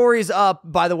 90 stories up,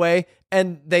 by the way,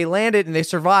 and they landed and they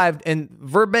survived. And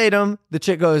verbatim, the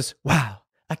chick goes, wow,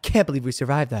 I can't believe we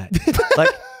survived that.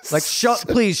 like,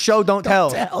 please, show, don't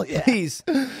tell. Yeah. Please.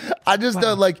 I just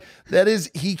don't like that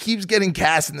he keeps getting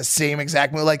cast in the same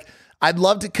exact movie. Like, I'd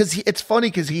love to, because it's funny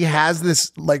because he has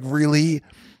this like really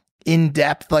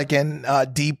in-depth, like, and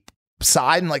deep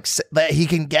side and like that he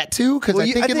can get to? Because Well,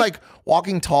 I think in like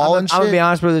Walking Tall and shit. I'm gonna be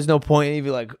honest, bro. There's no point in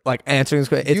even like answering this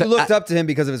question. You looked up to him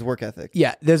because of his work ethic.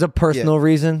 Yeah, there's a personal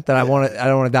reason that I don't want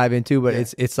to dive into, but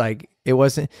it's like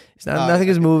it's not nothing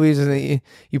as movies.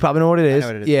 You probably know what it is. I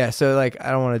know what it is. Yeah, so like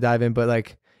I don't want to dive in, but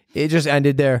like it just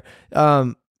ended there.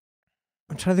 I'm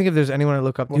trying to think if there's anyone I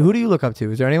look up to. Who do you look up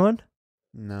to? Is there anyone?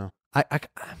 No. I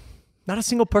not a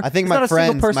single person. I think my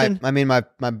friends,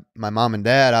 my mom and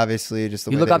dad, obviously, just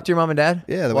the way you look up to your mom and dad.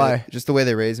 Yeah, why? Just the way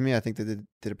they raised me. I think they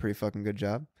did a pretty fucking good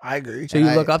job. I agree. So you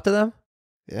look up to them?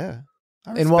 Yeah.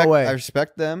 In what way? I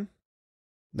respect them.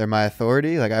 They're my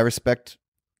authority. Like I respect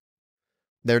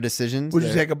their decisions. Would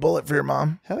you take a bullet for your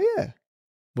mom? Hell yeah.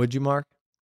 Would you, Mark?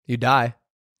 You die.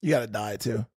 You gotta die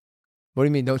too. What do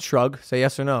you mean? Don't shrug. Say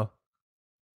yes or no.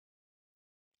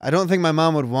 I don't think my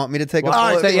mom would want me to take a Well,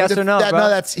 bullet. say yes or no, bro. No,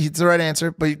 that's the right answer.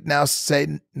 But now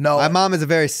say no. My mom is a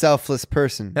very selfless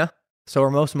person. Yeah. So are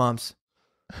most moms.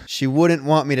 She wouldn't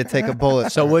want me to take a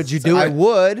bullet. So would you do I it?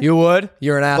 would. You would?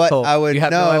 You're an But asshole. I would You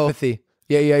have know- no empathy.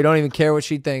 Yeah. You don't even care what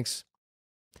she thinks.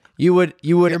 You would.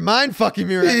 You're mind fucking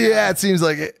me right now. Yeah, it seems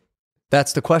like it.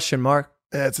 That's the question, Mark.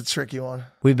 Yeah, it's a tricky one.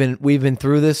 We've been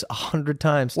through this 100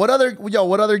 times. What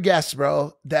other guests,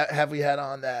 bro, that have we had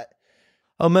on that?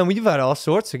 Oh man, we've had all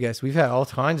sorts of guests. We've had all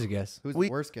kinds of guests. Who's the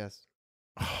worst guest?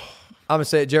 I'm gonna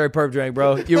say it, Jerry Perp Drink,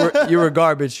 bro. You were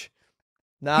garbage.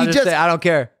 No, He I'm just saying, I don't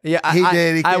care. Yeah, He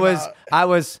did. He I came was. out. I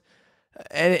was.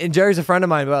 And Jerry's a friend of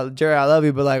mine. But Jerry, I love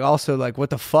you. But like, also, like, what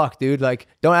the fuck, dude? Like,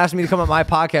 don't ask me to come on my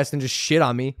podcast and just shit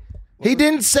on me. He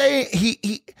didn't say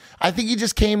he. I think he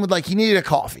just came with like he needed a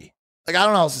coffee. Like I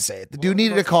don't know how else to say it. The dude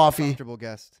needed a coffee. Comfortable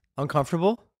guest.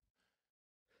 Uncomfortable.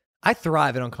 I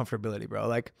thrive in uncomfortability, bro.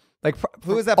 Like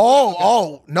Who is that?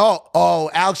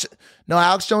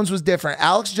 Alex Jones was different.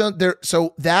 Alex Jones there.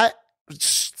 So that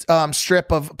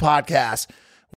strip of podcast